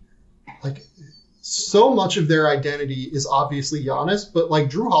Milwaukee, like, so much of their identity is obviously Giannis, but like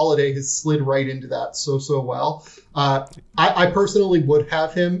Jrue Holiday has slid right into that so well. I personally would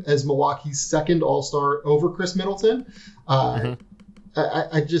have him as Milwaukee's second All-Star over Chris Middleton. I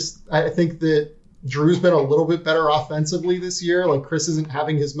think that Drew's been a little bit better offensively this year. Like, Chris isn't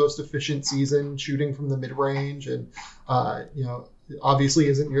having his most efficient season shooting from the mid-range, and obviously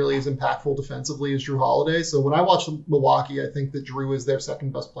isn't nearly as impactful defensively as Jrue Holiday. So when I watch Milwaukee, I think that Jrue is their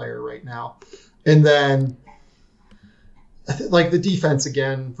second best player right now. And then, like, the defense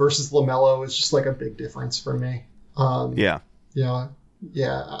again versus LaMelo is just like a big difference for me. I went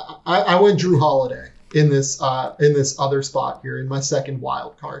Jrue Holiday in this other spot here in my second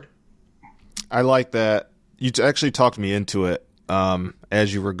wild card. I like that. You actually talked me into it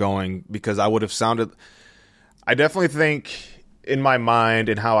as you were going, because I would have sounded. I definitely think in my mind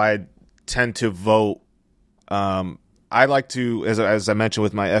and how I tend to vote. I like to, as I mentioned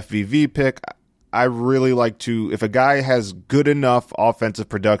with my FVV pick, I really like to, if a guy has good enough offensive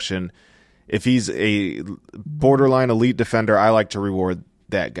production, if he's a borderline elite defender, I like to reward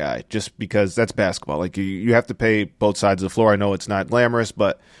that guy just because that's basketball. Like, you have to pay both sides of the floor. I know it's not glamorous,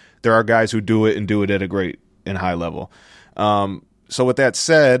 but there are guys who do it and do it at a great and high level. So with that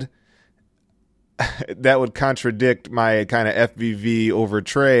said, that would contradict my kind of FVV over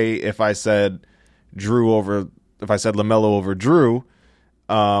Trey if I said LaMelo over Jrue.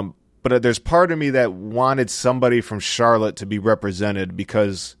 But there's part of me that wanted somebody from Charlotte to be represented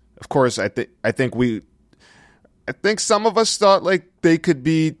because, of course, I think some of us thought like they could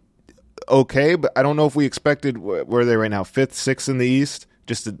be okay, but I don't know if we expected where are they right now, 5th, 6th in the East,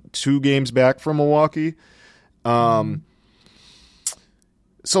 just 2 games back from Milwaukee. So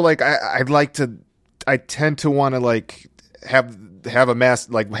like I tend to want to like have them have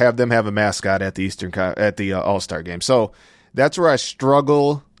a mascot at the All-Star game. So that's where I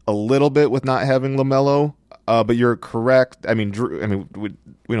struggle a little bit with not having LaMelo, but you're correct. I mean, Jrue. I mean,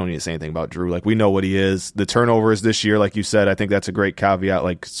 we don't need to say anything about Jrue. Like, we know what he is. The turnovers this year, like you said, I think that's a great caveat.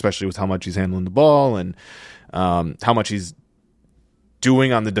 Like, especially with how much he's handling the ball and how much he's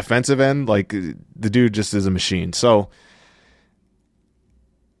doing on the defensive end. Like, the dude just is a machine. So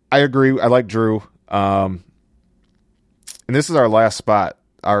I agree. I like Jrue. And this is our last spot,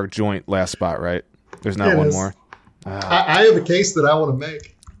 our joint last spot, right? There's not one more. I have a case that I want to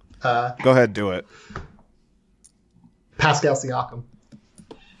make. Go ahead, do it. Pascal Siakam.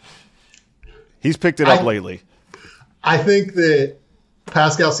 He's picked it up lately. I think that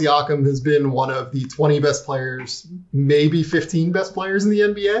Pascal Siakam has been one of the 20 best players, maybe 15 best players in the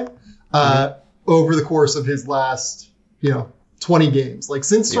NBA over the course of his last, 20 games. Like,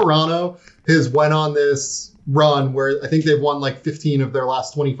 since Toronto has went on this run where I think they've won like 15 of their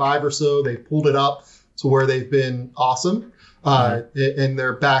last 25 or so, they pulled it up to where they've been awesome. And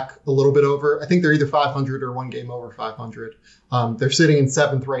they're back a little bit over. I think they're either 500 or one game over 500. They're sitting in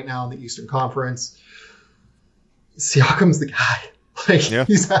 7th right now in the Eastern Conference. Siakam's the guy.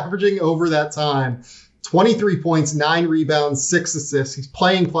 He's averaging over that time 23 points, 9 rebounds, 6 assists. He's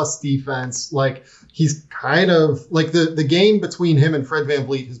playing plus defense. Like, he's kind of like the game between him and Fred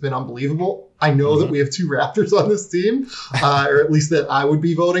VanVleet has been unbelievable. I know that we have 2 Raptors on this team, or at least that I would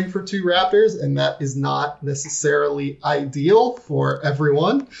be voting for 2 Raptors, and that is not necessarily ideal for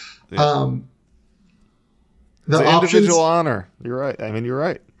everyone. Yeah. The options, individual honor. You're right. I mean, you're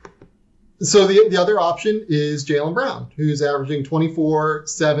right. So the other option is Jaylen Brown, who's averaging 24,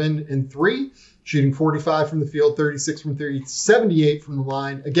 7, and 3, shooting 45 from the field, 36 from 30, 78 from the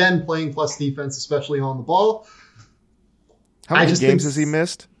line. Again, playing plus defense, especially on the ball. How many games has he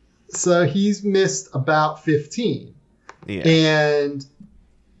missed? So he's missed about 15. Yeah. And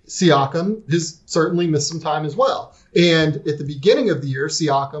Siakam has certainly missed some time as well. And at the beginning of the year,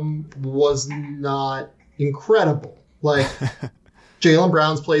 Siakam was not incredible. Like, Jaylen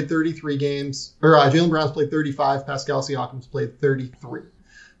Brown's played 33 games, or Jaylen Brown's played 35, Pascal Siakam's played 33.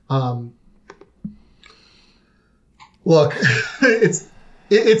 Look, it's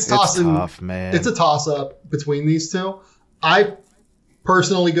tossing. It's tough, man. It's a toss-up between these two. I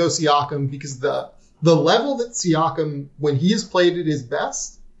personally go Siakam because the level that Siakam, when he has played at his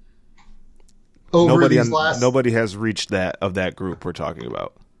best, nobody has reached that of that group we're talking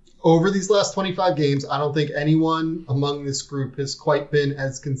about. Over these last 25 games, I don't think anyone among this group has quite been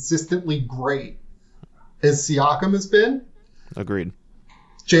as consistently great as Siakam has been. Agreed.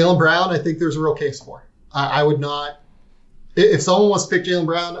 Jaylen Brown, I think there's a real case for. I would not. If someone wants to pick Jaylen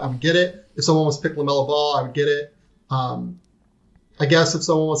Brown, I would get it. If someone wants to pick LaMelo Ball, I would get it. I guess if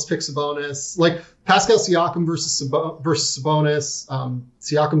someone wants to pick Sabonis, like Pascal Siakam versus Sabonis,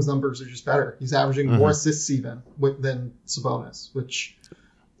 Siakam's numbers are just better. He's averaging more assists even than Sabonis, which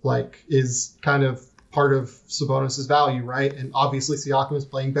is kind of part of Sabonis' value, right? And obviously Siakam is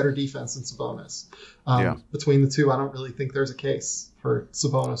playing better defense than Sabonis. Between the two, I don't really think there's a case for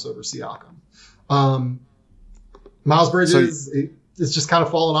Sabonis over Siakam. Miles Bridges is just kind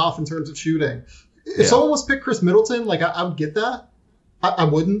of fallen off in terms of shooting. If someone wants to pick Chris Middleton, I would get that. I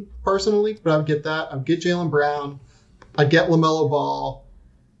wouldn't personally, but I would get that. I would get Jaylen Brown. I'd get LaMelo Ball.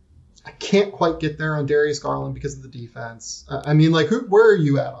 I can't quite get there on Darius Garland because of the defense. Where are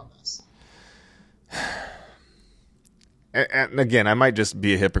you at on this? And again, I might just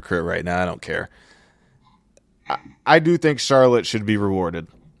be a hypocrite right now. I don't care. I do think Charlotte should be rewarded.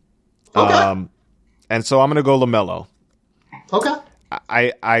 Okay. And so I'm going to go LaMelo. Okay.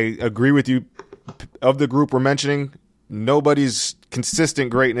 I agree with you. Of the group we're mentioning, nobody's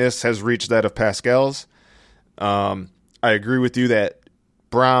consistent greatness has reached that of Pascal's. I agree with you that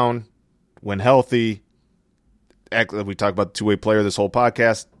Brown, when healthy, we talk about the two-way player this whole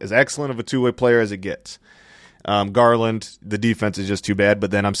podcast, as excellent of a two-way player as it gets. Garland, the defense is just too bad,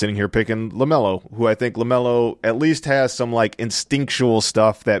 but then I'm sitting here picking LaMelo, who I think LaMelo at least has some instinctual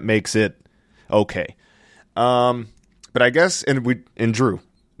stuff that makes it okay. But I guess, and Drew,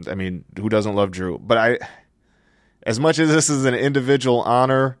 I mean, who doesn't love Drew? But as much as this is an individual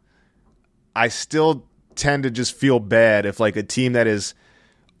honor, I still tend to just feel bad if a team that is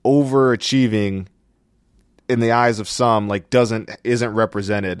overachieving in the eyes of some isn't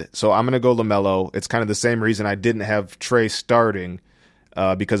represented. So I'm going to go LaMelo. It's kind of the same reason I didn't have Trey starting,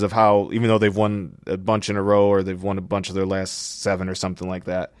 because of how, even though they've won a bunch in a row or they've won a bunch of their last 7 or something like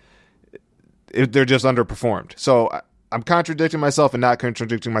that, they're just underperformed. So I'm contradicting myself and not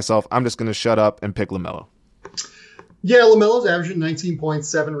contradicting myself. I'm just going to shut up and pick LaMelo. Yeah, LaMelo's averaging 19 points,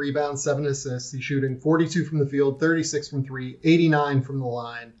 7 rebounds, 7 assists. He's shooting 42 from the field, 36 from 3, 89 from the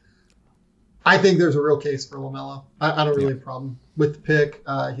line. I think there's a real case for LaMelo. I don't really have a problem with the pick.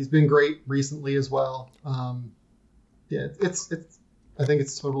 He's been great recently as well. It's I think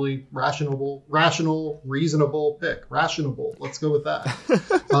it's totally rational, reasonable pick. Rationable. Let's go with that.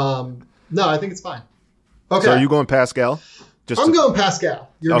 No, I think it's fine. Okay. So are you going Pascal? I'm going Pascal.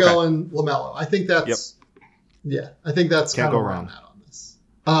 You're going LaMelo. I think that's I think that's Can't kind go of where wrong. I'm at on this.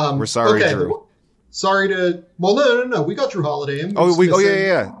 We're sorry, okay, Drew. Sorry to. Well, no. We got Drew Holiday in.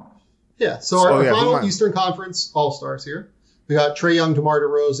 Yeah. So our final Eastern Conference All-Stars here. We got Trae Young, DeMar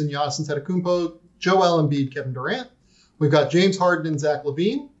DeRozan, Giannis Antetokounmpo, Joel Embiid, Kevin Durant. We've got James Harden and Zach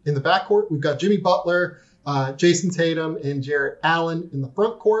LaVine in the backcourt. We've got Jimmy Butler, Jason Tatum, and Jarrett Allen in the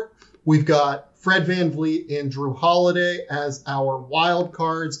front court. We've got Fred VanVleet and Drew Holiday as our wild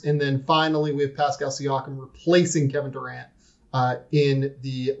cards. And then finally, we have Pascal Siakam replacing Kevin Durant in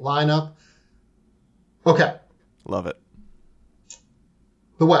the lineup. Okay. Love it.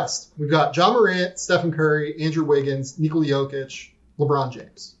 The West. We've got John Morant, Stephen Curry, Andrew Wiggins, Nikola Jokic, LeBron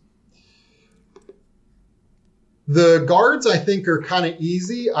James. The guards, I think, are kind of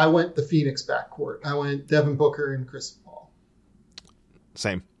easy. I went the Phoenix backcourt. I went Devin Booker and Chris Paul.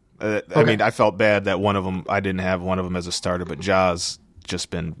 Same. I mean, I felt bad that I didn't have one of them as a starter, but Ja's just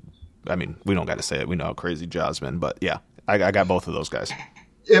been, I mean, we don't got to say it. We know how crazy Ja's been, but yeah, I got both of those guys.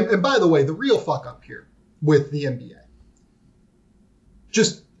 And by the way, the real fuck up here with the NBA,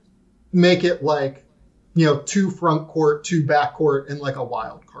 just make it 2 front court, 2 back court, and a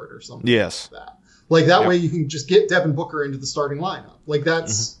wild card or something. Yes. Like that. That way you can just get Devin Booker into the starting lineup.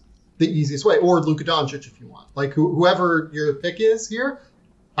 the easiest way, or Luka Doncic if you want. Like whoever your pick is here,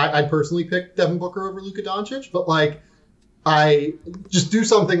 I'd personally pick Devin Booker over Luka Doncic, but like I just do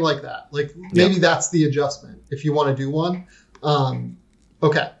something like that. Like maybe that's the adjustment if you want to do one.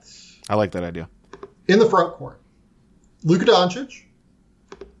 Okay. I like that idea. In the front court, Luka Doncic,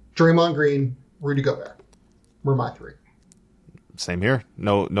 Draymond Green, Rudy Gobert were my three. Same here.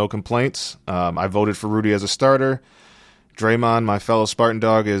 No complaints. I voted for Rudy as a starter. Draymond, my fellow Spartan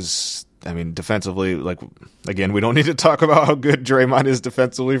dog, is, I mean, defensively, like, again, we don't need to talk about how good Draymond is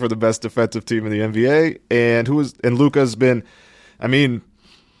defensively for the best defensive team in the NBA. And Luka's been, I mean,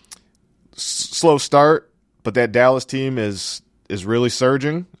 slow start, but that Dallas team is really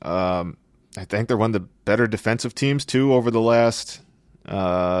surging. I think they're one of the better defensive teams, too, over the last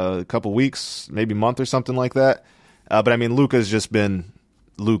couple weeks, maybe month or something like that. But, I mean, Luka's just been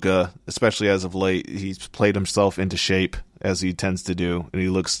Luka, especially as of late. He's played himself into shape, as he tends to do, and he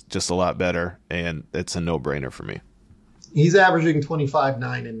looks just a lot better, and it's a no-brainer for me. He's averaging 25,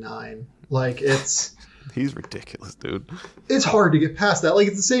 9, and 9. Like, it's... He's ridiculous, dude. It's hard to get past that. Like,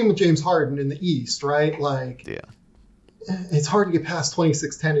 it's the same with James Harden in the East, right? Like... Yeah. It's hard to get past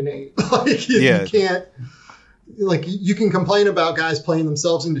 26, 10, and 8. Like, you can't... Like, you can complain about guys playing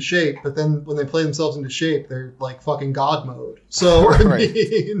themselves into shape, but then when they play themselves into shape, they're like fucking God mode. So, right. I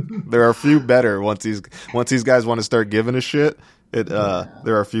mean... There are a few better once these guys want to start giving a shit. There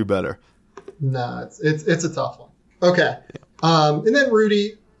are a few better. Nah, it's a tough one. Okay. And then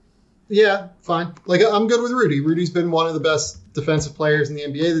Rudy, yeah, fine. Like, I'm good with Rudy. Rudy's been one of the best defensive players in the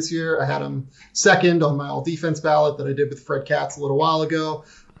NBA this year. I had him second on my all-defense ballot that I did with Fred Katz a little while ago.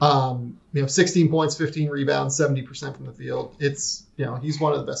 16 points, 15 rebounds, 70% from the field. It's, he's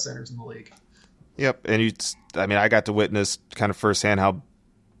one of the best centers in the league. Yep. And I got to witness kind of firsthand how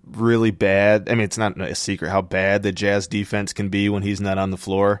really bad, I mean, it's not a secret how bad the Jazz defense can be when he's not on the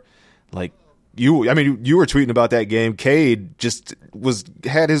floor. Like, you were tweeting about that game. Cade just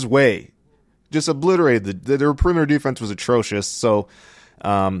had his way, just obliterated. Their perimeter defense was atrocious. So,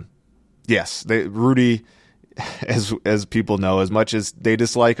 yes, Rudy, as people know, as much as they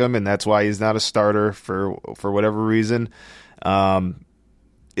dislike him, and that's why he's not a starter for whatever reason,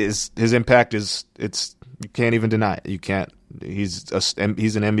 his impact is, you can't even deny it. You can't. He's an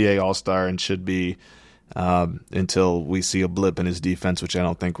NBA All-Star and should be until we see a blip in his defense, which I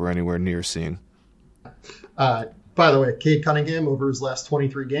don't think we're anywhere near seeing. By the way, Cade Cunningham over his last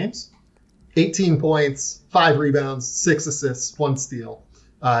 23 games, 18 points, 5 rebounds, 6 assists, 1 steal.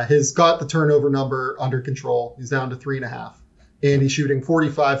 Has got the turnover number under control. He's down to 3.5. And he's shooting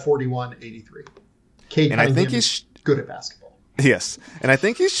 45, 41, 83. Cade Cunningham, I think he's good at basketball. Yes. And I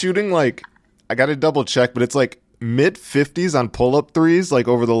think he's shooting like, I got to double check, but it's like mid-50s on pull-up threes, like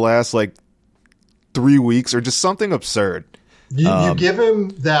over the last 3 weeks, or just something absurd. You give him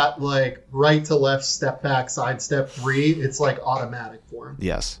that like right to left step back side step 3, it's like automatic for him.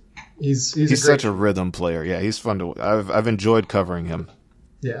 Yes. He's such a rhythm player. Yeah, he's fun to. I've enjoyed covering him.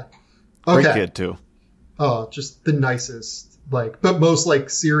 Yeah. Okay. Great kid too. Oh, just the nicest, but most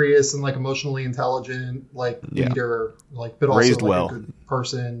serious and emotionally intelligent, leader, but also raised well. A good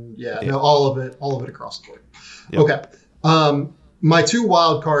person. Yeah. No, all of it across the board. Yep. Okay. My 2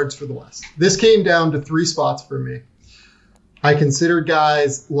 wild cards for the West. This came down to 3 spots for me. I considered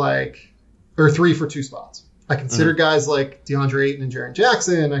guys or 3 for 2 spots. I considered guys like DeAndre Ayton and Jaren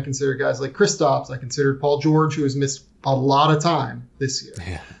Jackson. I considered guys like Kristaps. I considered Paul George, who has missed a lot of time this year.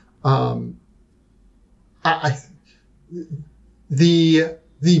 Yeah.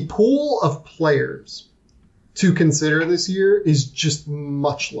 The pool of players to consider this year is just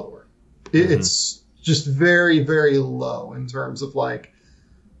much lower. It's just very, very low in terms of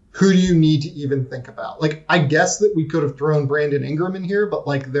who do you need to even think about? I guess that we could have thrown Brandon Ingram in here, but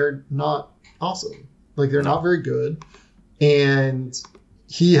they're not awesome. They're not very good. And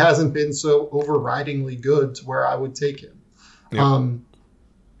he hasn't been so overridingly good to where I would take him. Yeah.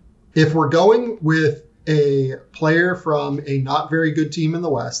 If we're going with a player from a not very good team in the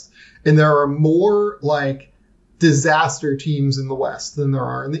West, and there are more disaster teams in the West than there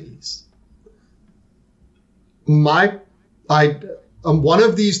are in the East, one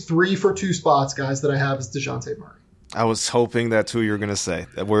of these 3 for 2 spots, guys, that I have is DeJounte Murray. I was hoping that's who you were going to say.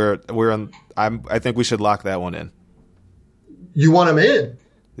 We're on. I think we should lock that one in. You want him in?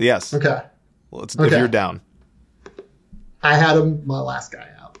 Yes. Okay. Well, if you're down. I had him my last guy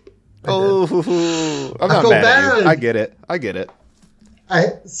out. I'm not mad at you. I get it.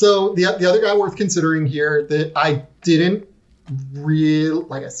 So the other guy worth considering here that I didn't really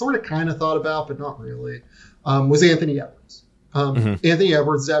I sort of kind of thought about, but not really, was Anthony Edwards. Anthony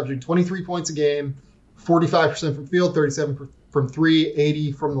Edwards is averaging 23 points a game, 45% from field, 37% from three,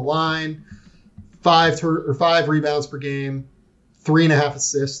 80 from the line, five rebounds per game, 3.5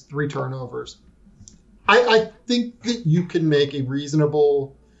 assists, 3 turnovers. I think that you can make a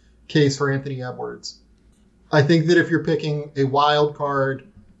reasonable case for Anthony Edwards. I think that if you're picking a wild card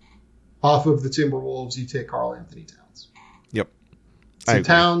off of the Timberwolves, you take Karl Anthony Towns. Yep. So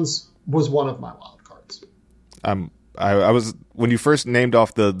Towns was one of my wild cards. I was, when you first named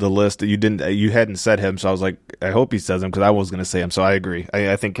off the list, you hadn't said him, so I was like, I hope he says him because I was going to say him. So I agree.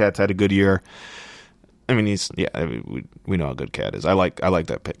 I think Cat's had a good year. I mean, we know how good Cat is. I like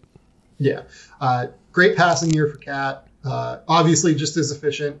that pick. Yeah. Great passing year for Cat. Obviously, just as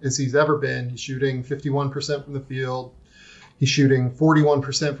efficient as he's ever been. He's shooting 51% from the field. He's shooting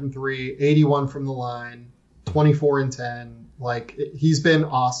 41% from three, 81 from the line, 24 and 10. Like, he's been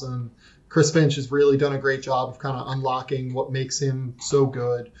awesome. Chris Finch has really done a great job of kind of unlocking what makes him so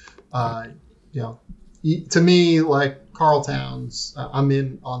good. To me, like Karl Towns, I'm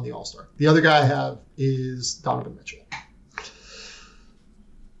in on the All-Star. The other guy I have is Donovan Mitchell.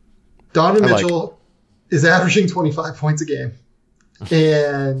 Donovan Mitchell is averaging 25 points a game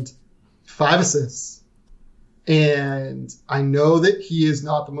and 5 assists. And I know that he is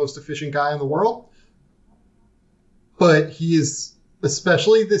not the most efficient guy in the world, but he is,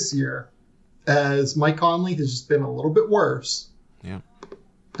 especially this year, as Mike Conley has just been a little bit worse. Yeah.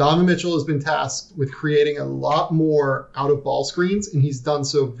 Donovan Mitchell has been tasked with creating a lot more out of ball screens, and he's done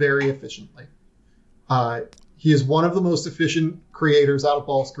so very efficiently. He is one of the most efficient creators out of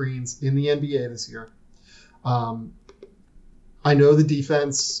ball screens in the NBA this year. I know the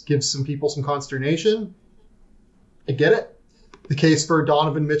defense gives some people some consternation. I get it. The case for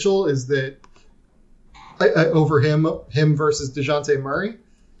Donovan Mitchell is that over him versus DeJounte Murray,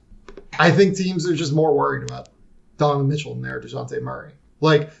 I think teams are just more worried about Donovan Mitchell than they are DeJounte Murray.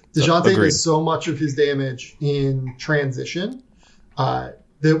 Like, DeJounte does so much of his damage in transition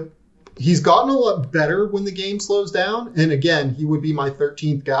that he's gotten a lot better when the game slows down. And again, he would be my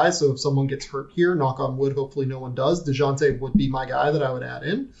 13th guy. So if someone gets hurt here, knock on wood, hopefully no one does, DeJounte would be my guy that I would add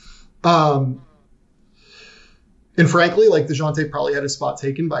in. And frankly, like, DeJounte probably had his spot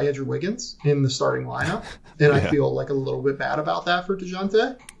taken by Andrew Wiggins in the starting lineup. And I feel like a little bit bad about that for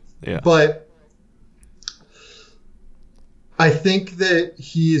DeJounte. Yeah. But I think that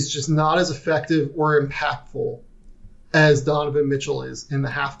he is just not as effective or impactful as Donovan Mitchell is in the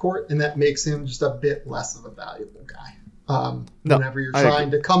half court, and that makes him just a bit less of a valuable guy. Whenever you're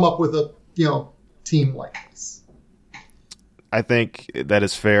trying to come up with a team like this. I think that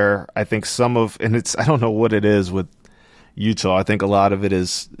is fair. I think I don't know what it is with Utah. I think a lot of it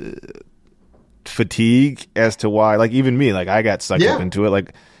is fatigue as to why, like, even me, like, I got sucked up into it.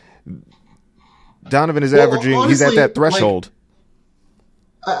 Like, Donovan is averaging, honestly, he's at that threshold.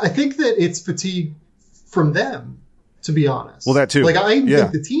 Like, I think that it's fatigue from them, to be honest. Well, that too. Like, I think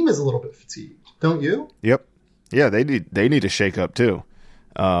the team is a little bit fatigued, don't you? Yep. Yeah, they need to shake up too.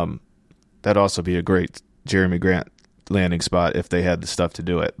 That'd also be a great Jeremy Grant landing spot if they had the stuff to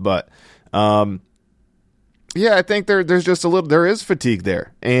do it. But I think there's just there is fatigue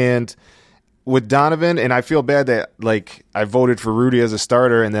there. And with Donovan, and I feel bad that, like, I voted for Rudy as a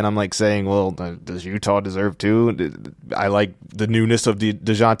starter, and then I'm like saying, well, does Utah deserve to? I like the newness of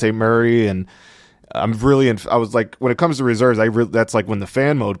DeJounte Murray, and I'm really, I was like, when it comes to reserves, that's like when the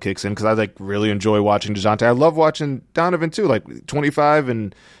fan mode kicks in, because I like really enjoy watching DeJounte. I love watching Donovan too, like 25,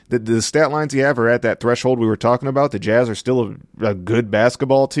 and the stat lines he have are at that threshold we were talking about. The Jazz are still a good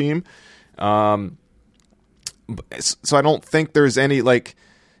basketball team. So I don't think there's any, like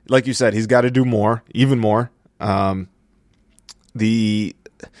you said, he's got to do more, even more. They've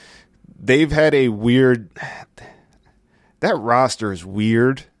had a weird, that roster is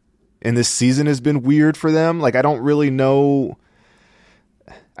weird, and this season has been weird for them. Like, I don't really know.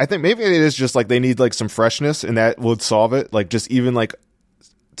 I think maybe it is just like they need like some freshness, and that would solve it. Like, just even like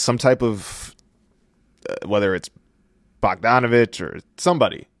some type of, whether it's Bogdanovich or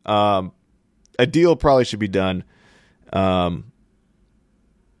somebody, a deal probably should be done. But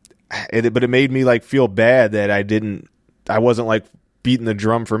it made me like feel bad that I wasn't like beating the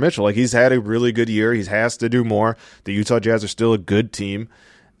drum for Mitchell. Like, he's had a really good year. He has to do more. The Utah Jazz are still a good team.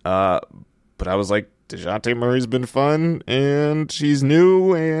 But I was like, DeJounte Murray's been fun, and she's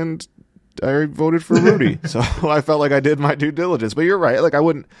new, and I voted for Rudy. So I felt like I did my due diligence. But you're right. Like,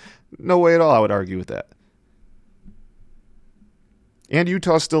 no way at all I would argue with that. And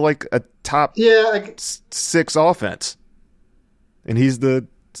Utah's still like a top 6 offense. And he's the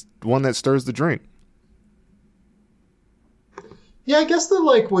one that stirs the drink. Yeah, I guess that,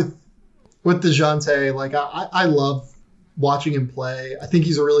 like, with DeJounte, like, I love watching him play. I think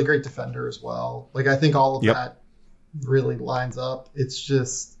he's a really great defender as well. Like, I think all of that really lines up. It's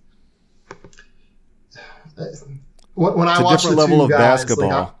just when I watch the level two of guys, basketball.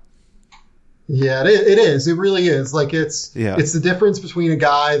 like, yeah, it is. It really is. Like it's the difference between a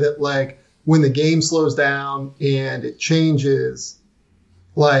guy that like when the game slows down and it changes,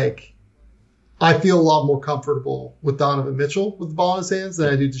 like I feel a lot more comfortable with Donovan Mitchell with the ball in his hands than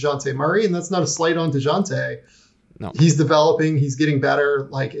I do DeJounte Murray. And that's not a slight on DeJounte. No. He's developing. He's getting better.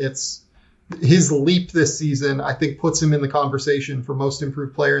 Like it's his leap this season, I think, puts him in the conversation for most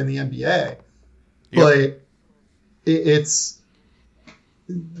improved player in the NBA. But it's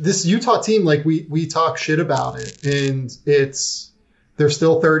this Utah team, like we talk shit about it, and they're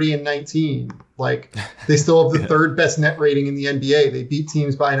still 30-19. Like they still have the third best net rating in the NBA. They beat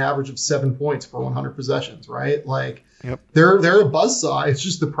teams by an average of 7 points per 100 possessions, right? Like they're a buzzsaw. It's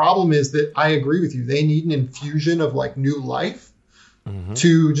just the problem is that I agree with you. They need an infusion of like new life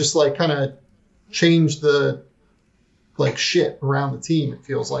to just like kind of change the like shit around the team. It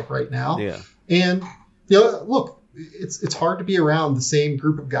feels like right now. Yeah. And look, it's hard to be around the same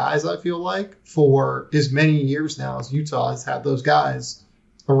group of guys, I feel like, for as many years now as Utah has had those guys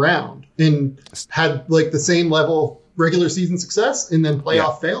around and had like the same level of regular season success and then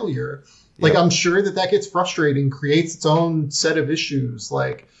playoff failure. Like I'm sure that gets frustrating, creates its own set of issues.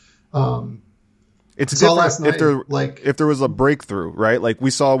 Like it's different if there was a breakthrough, right? Like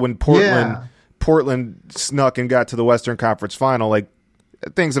we saw when Portland snuck and got to the Western Conference Final. Like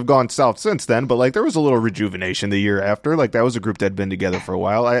things have gone south since then, but like there was a little rejuvenation the year after. Like that was a group that had been together for a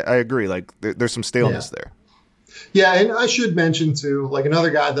while. I agree. Like there's some staleness there. Yeah, and I should mention too, like another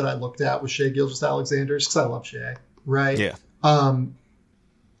guy that I looked at was Shai Gilgeous-Alexander, because I love Shai, right? Yeah.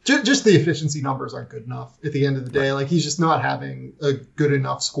 Just the efficiency numbers aren't good enough at the end of the day. Like he's just not having a good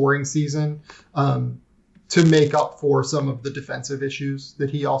enough scoring season to make up for some of the defensive issues that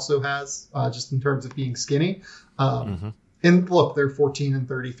he also has, just in terms of being skinny. And look, they're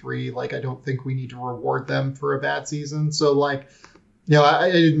 14-33. Like I don't think we need to reward them for a bad season. So like,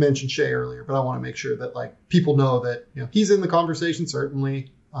 I didn't mention Shai earlier, but I want to make sure that like people know that he's in the conversation.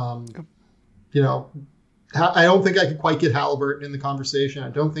 Certainly, I don't think I could quite get Halliburton in the conversation. I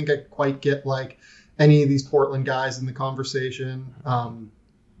don't think I could quite get like any of these Portland guys in the conversation.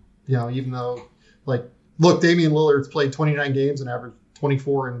 Even though like, look, Damian Lillard's played 29 games and averaged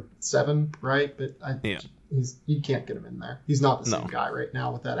 24 and 7, right? But you can't get him in there. He's not the same guy right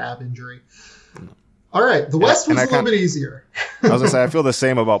now with that ab injury. No. All right, the West was a little bit easier. I was gonna say I feel the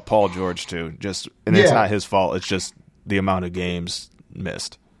same about Paul George too. It's not his fault. It's just the amount of games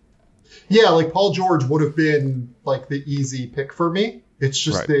missed. Yeah, like Paul George would have been like the easy pick for me. It's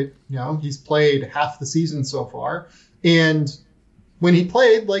just that he's played half the season so far, and when he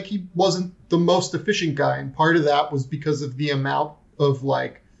played, like he wasn't the most efficient guy, and part of that was because of the amount of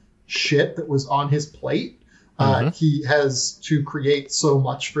like shit that was on his plate. He has to create so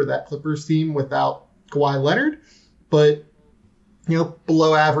much for that Clippers team without Kawhi Leonard, but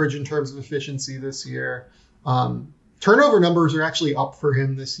below average in terms of efficiency this year. Turnover numbers are actually up for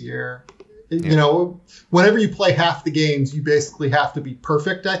him this year. Whenever you play half the games, you basically have to be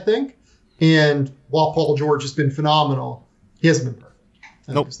perfect, I think. And while Paul George has been phenomenal, he hasn't been perfect.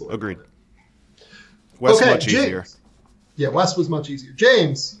 Nope, agreed. West much easier. Yeah, West was much easier.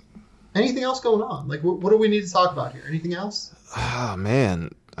 James, anything else going on? Like, what do we need to talk about here? Anything else? Oh, man.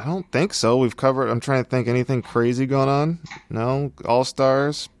 I don't think so. We've covered. I'm trying to think anything crazy going on. No,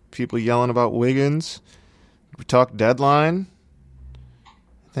 All-Stars, people yelling about Wiggins. We talked deadline.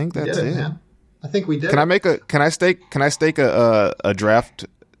 I think that's it. Man. I think we did. Can I stake a draft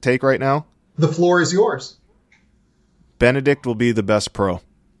take right now? The floor is yours. Benedict will be the best pro.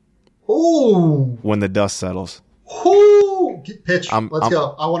 Ooh. When the dust settles. Ooh. Pitch. Let's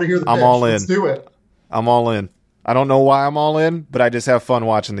go. I want to hear the pitch. I'm all in. Let's do it. I'm all in. I don't know why I'm all in, but I just have fun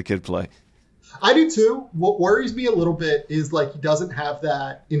watching the kid play. I do too. What worries me a little bit is like he doesn't have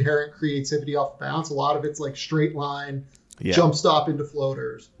that inherent creativity off the bounce. A lot of it's like straight line, jump stop into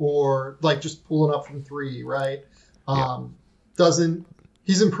floaters, or like just pulling up from three, right?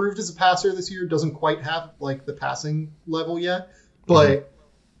 He's improved as a passer this year, doesn't quite have like the passing level yet, but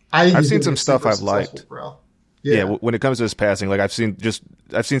I've seen some stuff I've liked. Bro. Yeah, when it comes to his passing, like I've seen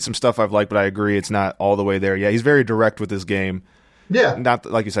some stuff I've liked, but I agree it's not all the way there. Yeah, he's very direct with his game. Yeah, not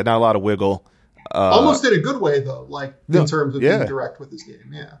like you said, not a lot of wiggle. Almost in a good way though, like in terms of being direct with his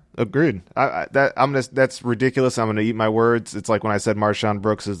game. Yeah, agreed. That's ridiculous. I'm gonna eat my words. It's like when I said Marshawn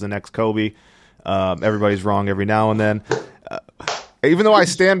Brooks is the next Kobe. Everybody's wrong every now and then. Even though I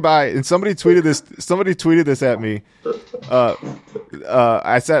stand by, and somebody tweeted this at me.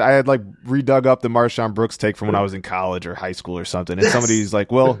 I said I had like redug up the Marshawn Brooks take from when I was in college or high school or something, and somebody's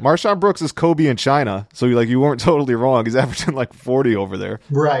like, "Well, Marshawn Brooks is Kobe in China," so you weren't totally wrong. He's averaging like 40 over there.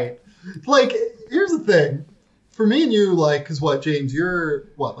 Right. Like, here's the thing. For me and you, like, because what, James, you're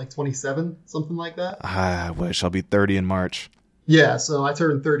what, like 27, something like that? I wish. I'll be 30 in March. Yeah, so I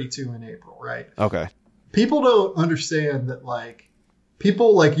turned 32 in April, right? Okay. People don't understand that, like,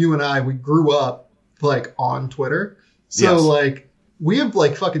 people like you and I, we grew up like on Twitter. So Yes. like we have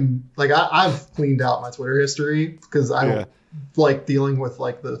like fucking like I've cleaned out my Twitter history because I don't like dealing with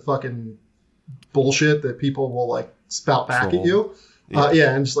like the fucking bullshit that people will like spout back Troll. at you.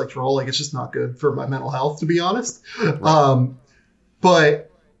 Yeah. And just like troll, like it's just not good for my mental health, to be honest. Right.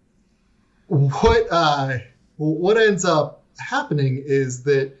 But what ends up happening is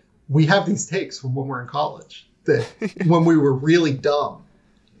that we have these takes from when we're in college that when we were really dumb.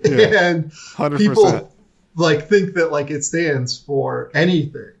 Yeah. And 100%. people like think that like it stands for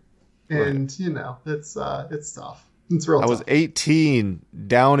anything. And you know, it's tough. It's real I tough. was 18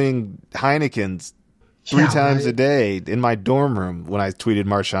 downing Heineken's 3 times a day in my dorm room when I tweeted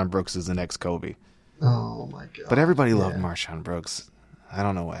Marshawn Brooks is the next Kobe. Oh my god. But everybody loved Marshawn Brooks. I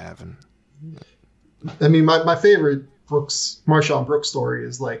don't know what happened. I mean, my favorite Marshawn Brooks story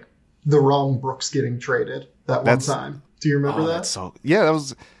is like the wrong Brooks getting traded that one time. Do you remember that? That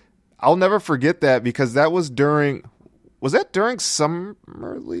was. I'll never forget that because that was during. Was that during Summer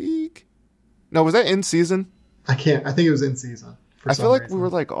League? No, was that in season? I think it was in season. I feel like we were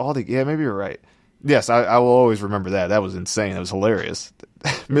like all the. Yeah, maybe you're right. Yes, I will always remember that. That was insane. That was hilarious.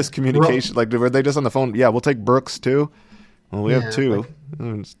 Miscommunication. Like, were they just on the phone? Yeah, we'll take Brooks too. Well, we have 2.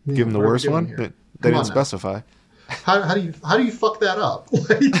 Just give him the worst one. Here? They didn't specify. How do you fuck that up?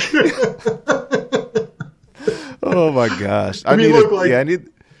 Oh my gosh! I need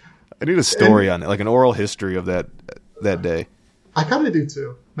a story on it, like an oral history of that day. I kind of do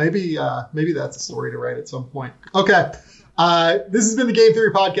too. Maybe that's a story to write at some point. Okay. This has been the Game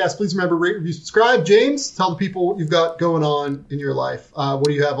Theory Podcast. Please remember, rate, review, subscribe. James, tell the people what you've got going on in your life. What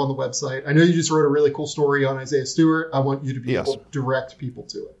do you have on the website? I know you just wrote a really cool story on Isaiah Stewart. I want you to be able to direct people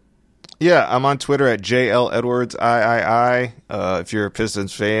to it. Yeah, I'm on Twitter at JLEdwardsIII. If you're a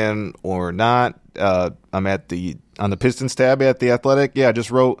Pistons fan or not, I'm on the Pistons tab at The Athletic. Yeah, I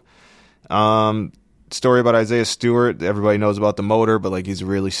just wrote story about Isaiah Stewart. Everybody knows about the motor, but like he's a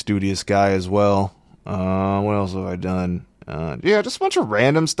really studious guy as well. What else have I done? Just a bunch of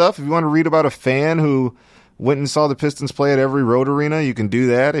random stuff. If you want to read about a fan who went and saw the Pistons play at every road arena, you can do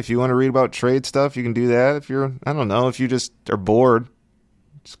that. If you want to read about trade stuff, you can do that. If you just are bored,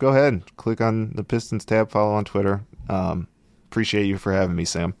 just go ahead and click on the Pistons tab, follow on Twitter. Appreciate you for having me,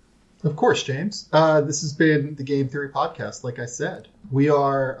 Sam. Of course, James. This has been the Game Theory Podcast. Like I said, we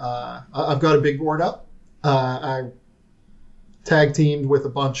are, I've got a big board up. I tag teamed with a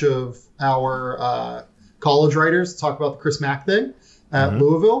bunch of our college writers to talk about the Chris Mack thing at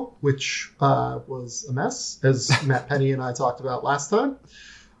Louisville, which was a mess, as Matt Penny and I talked about last time.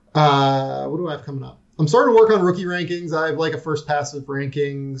 What do I have coming up? I'm starting to work on rookie rankings. I have like a first passive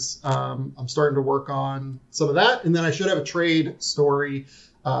rankings. I'm starting to work on some of that. And then I should have a trade story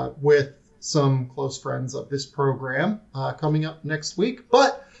with some close friends of this program coming up next week.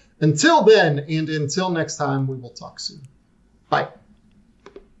 But until then, and until next time, we will talk soon. Bye.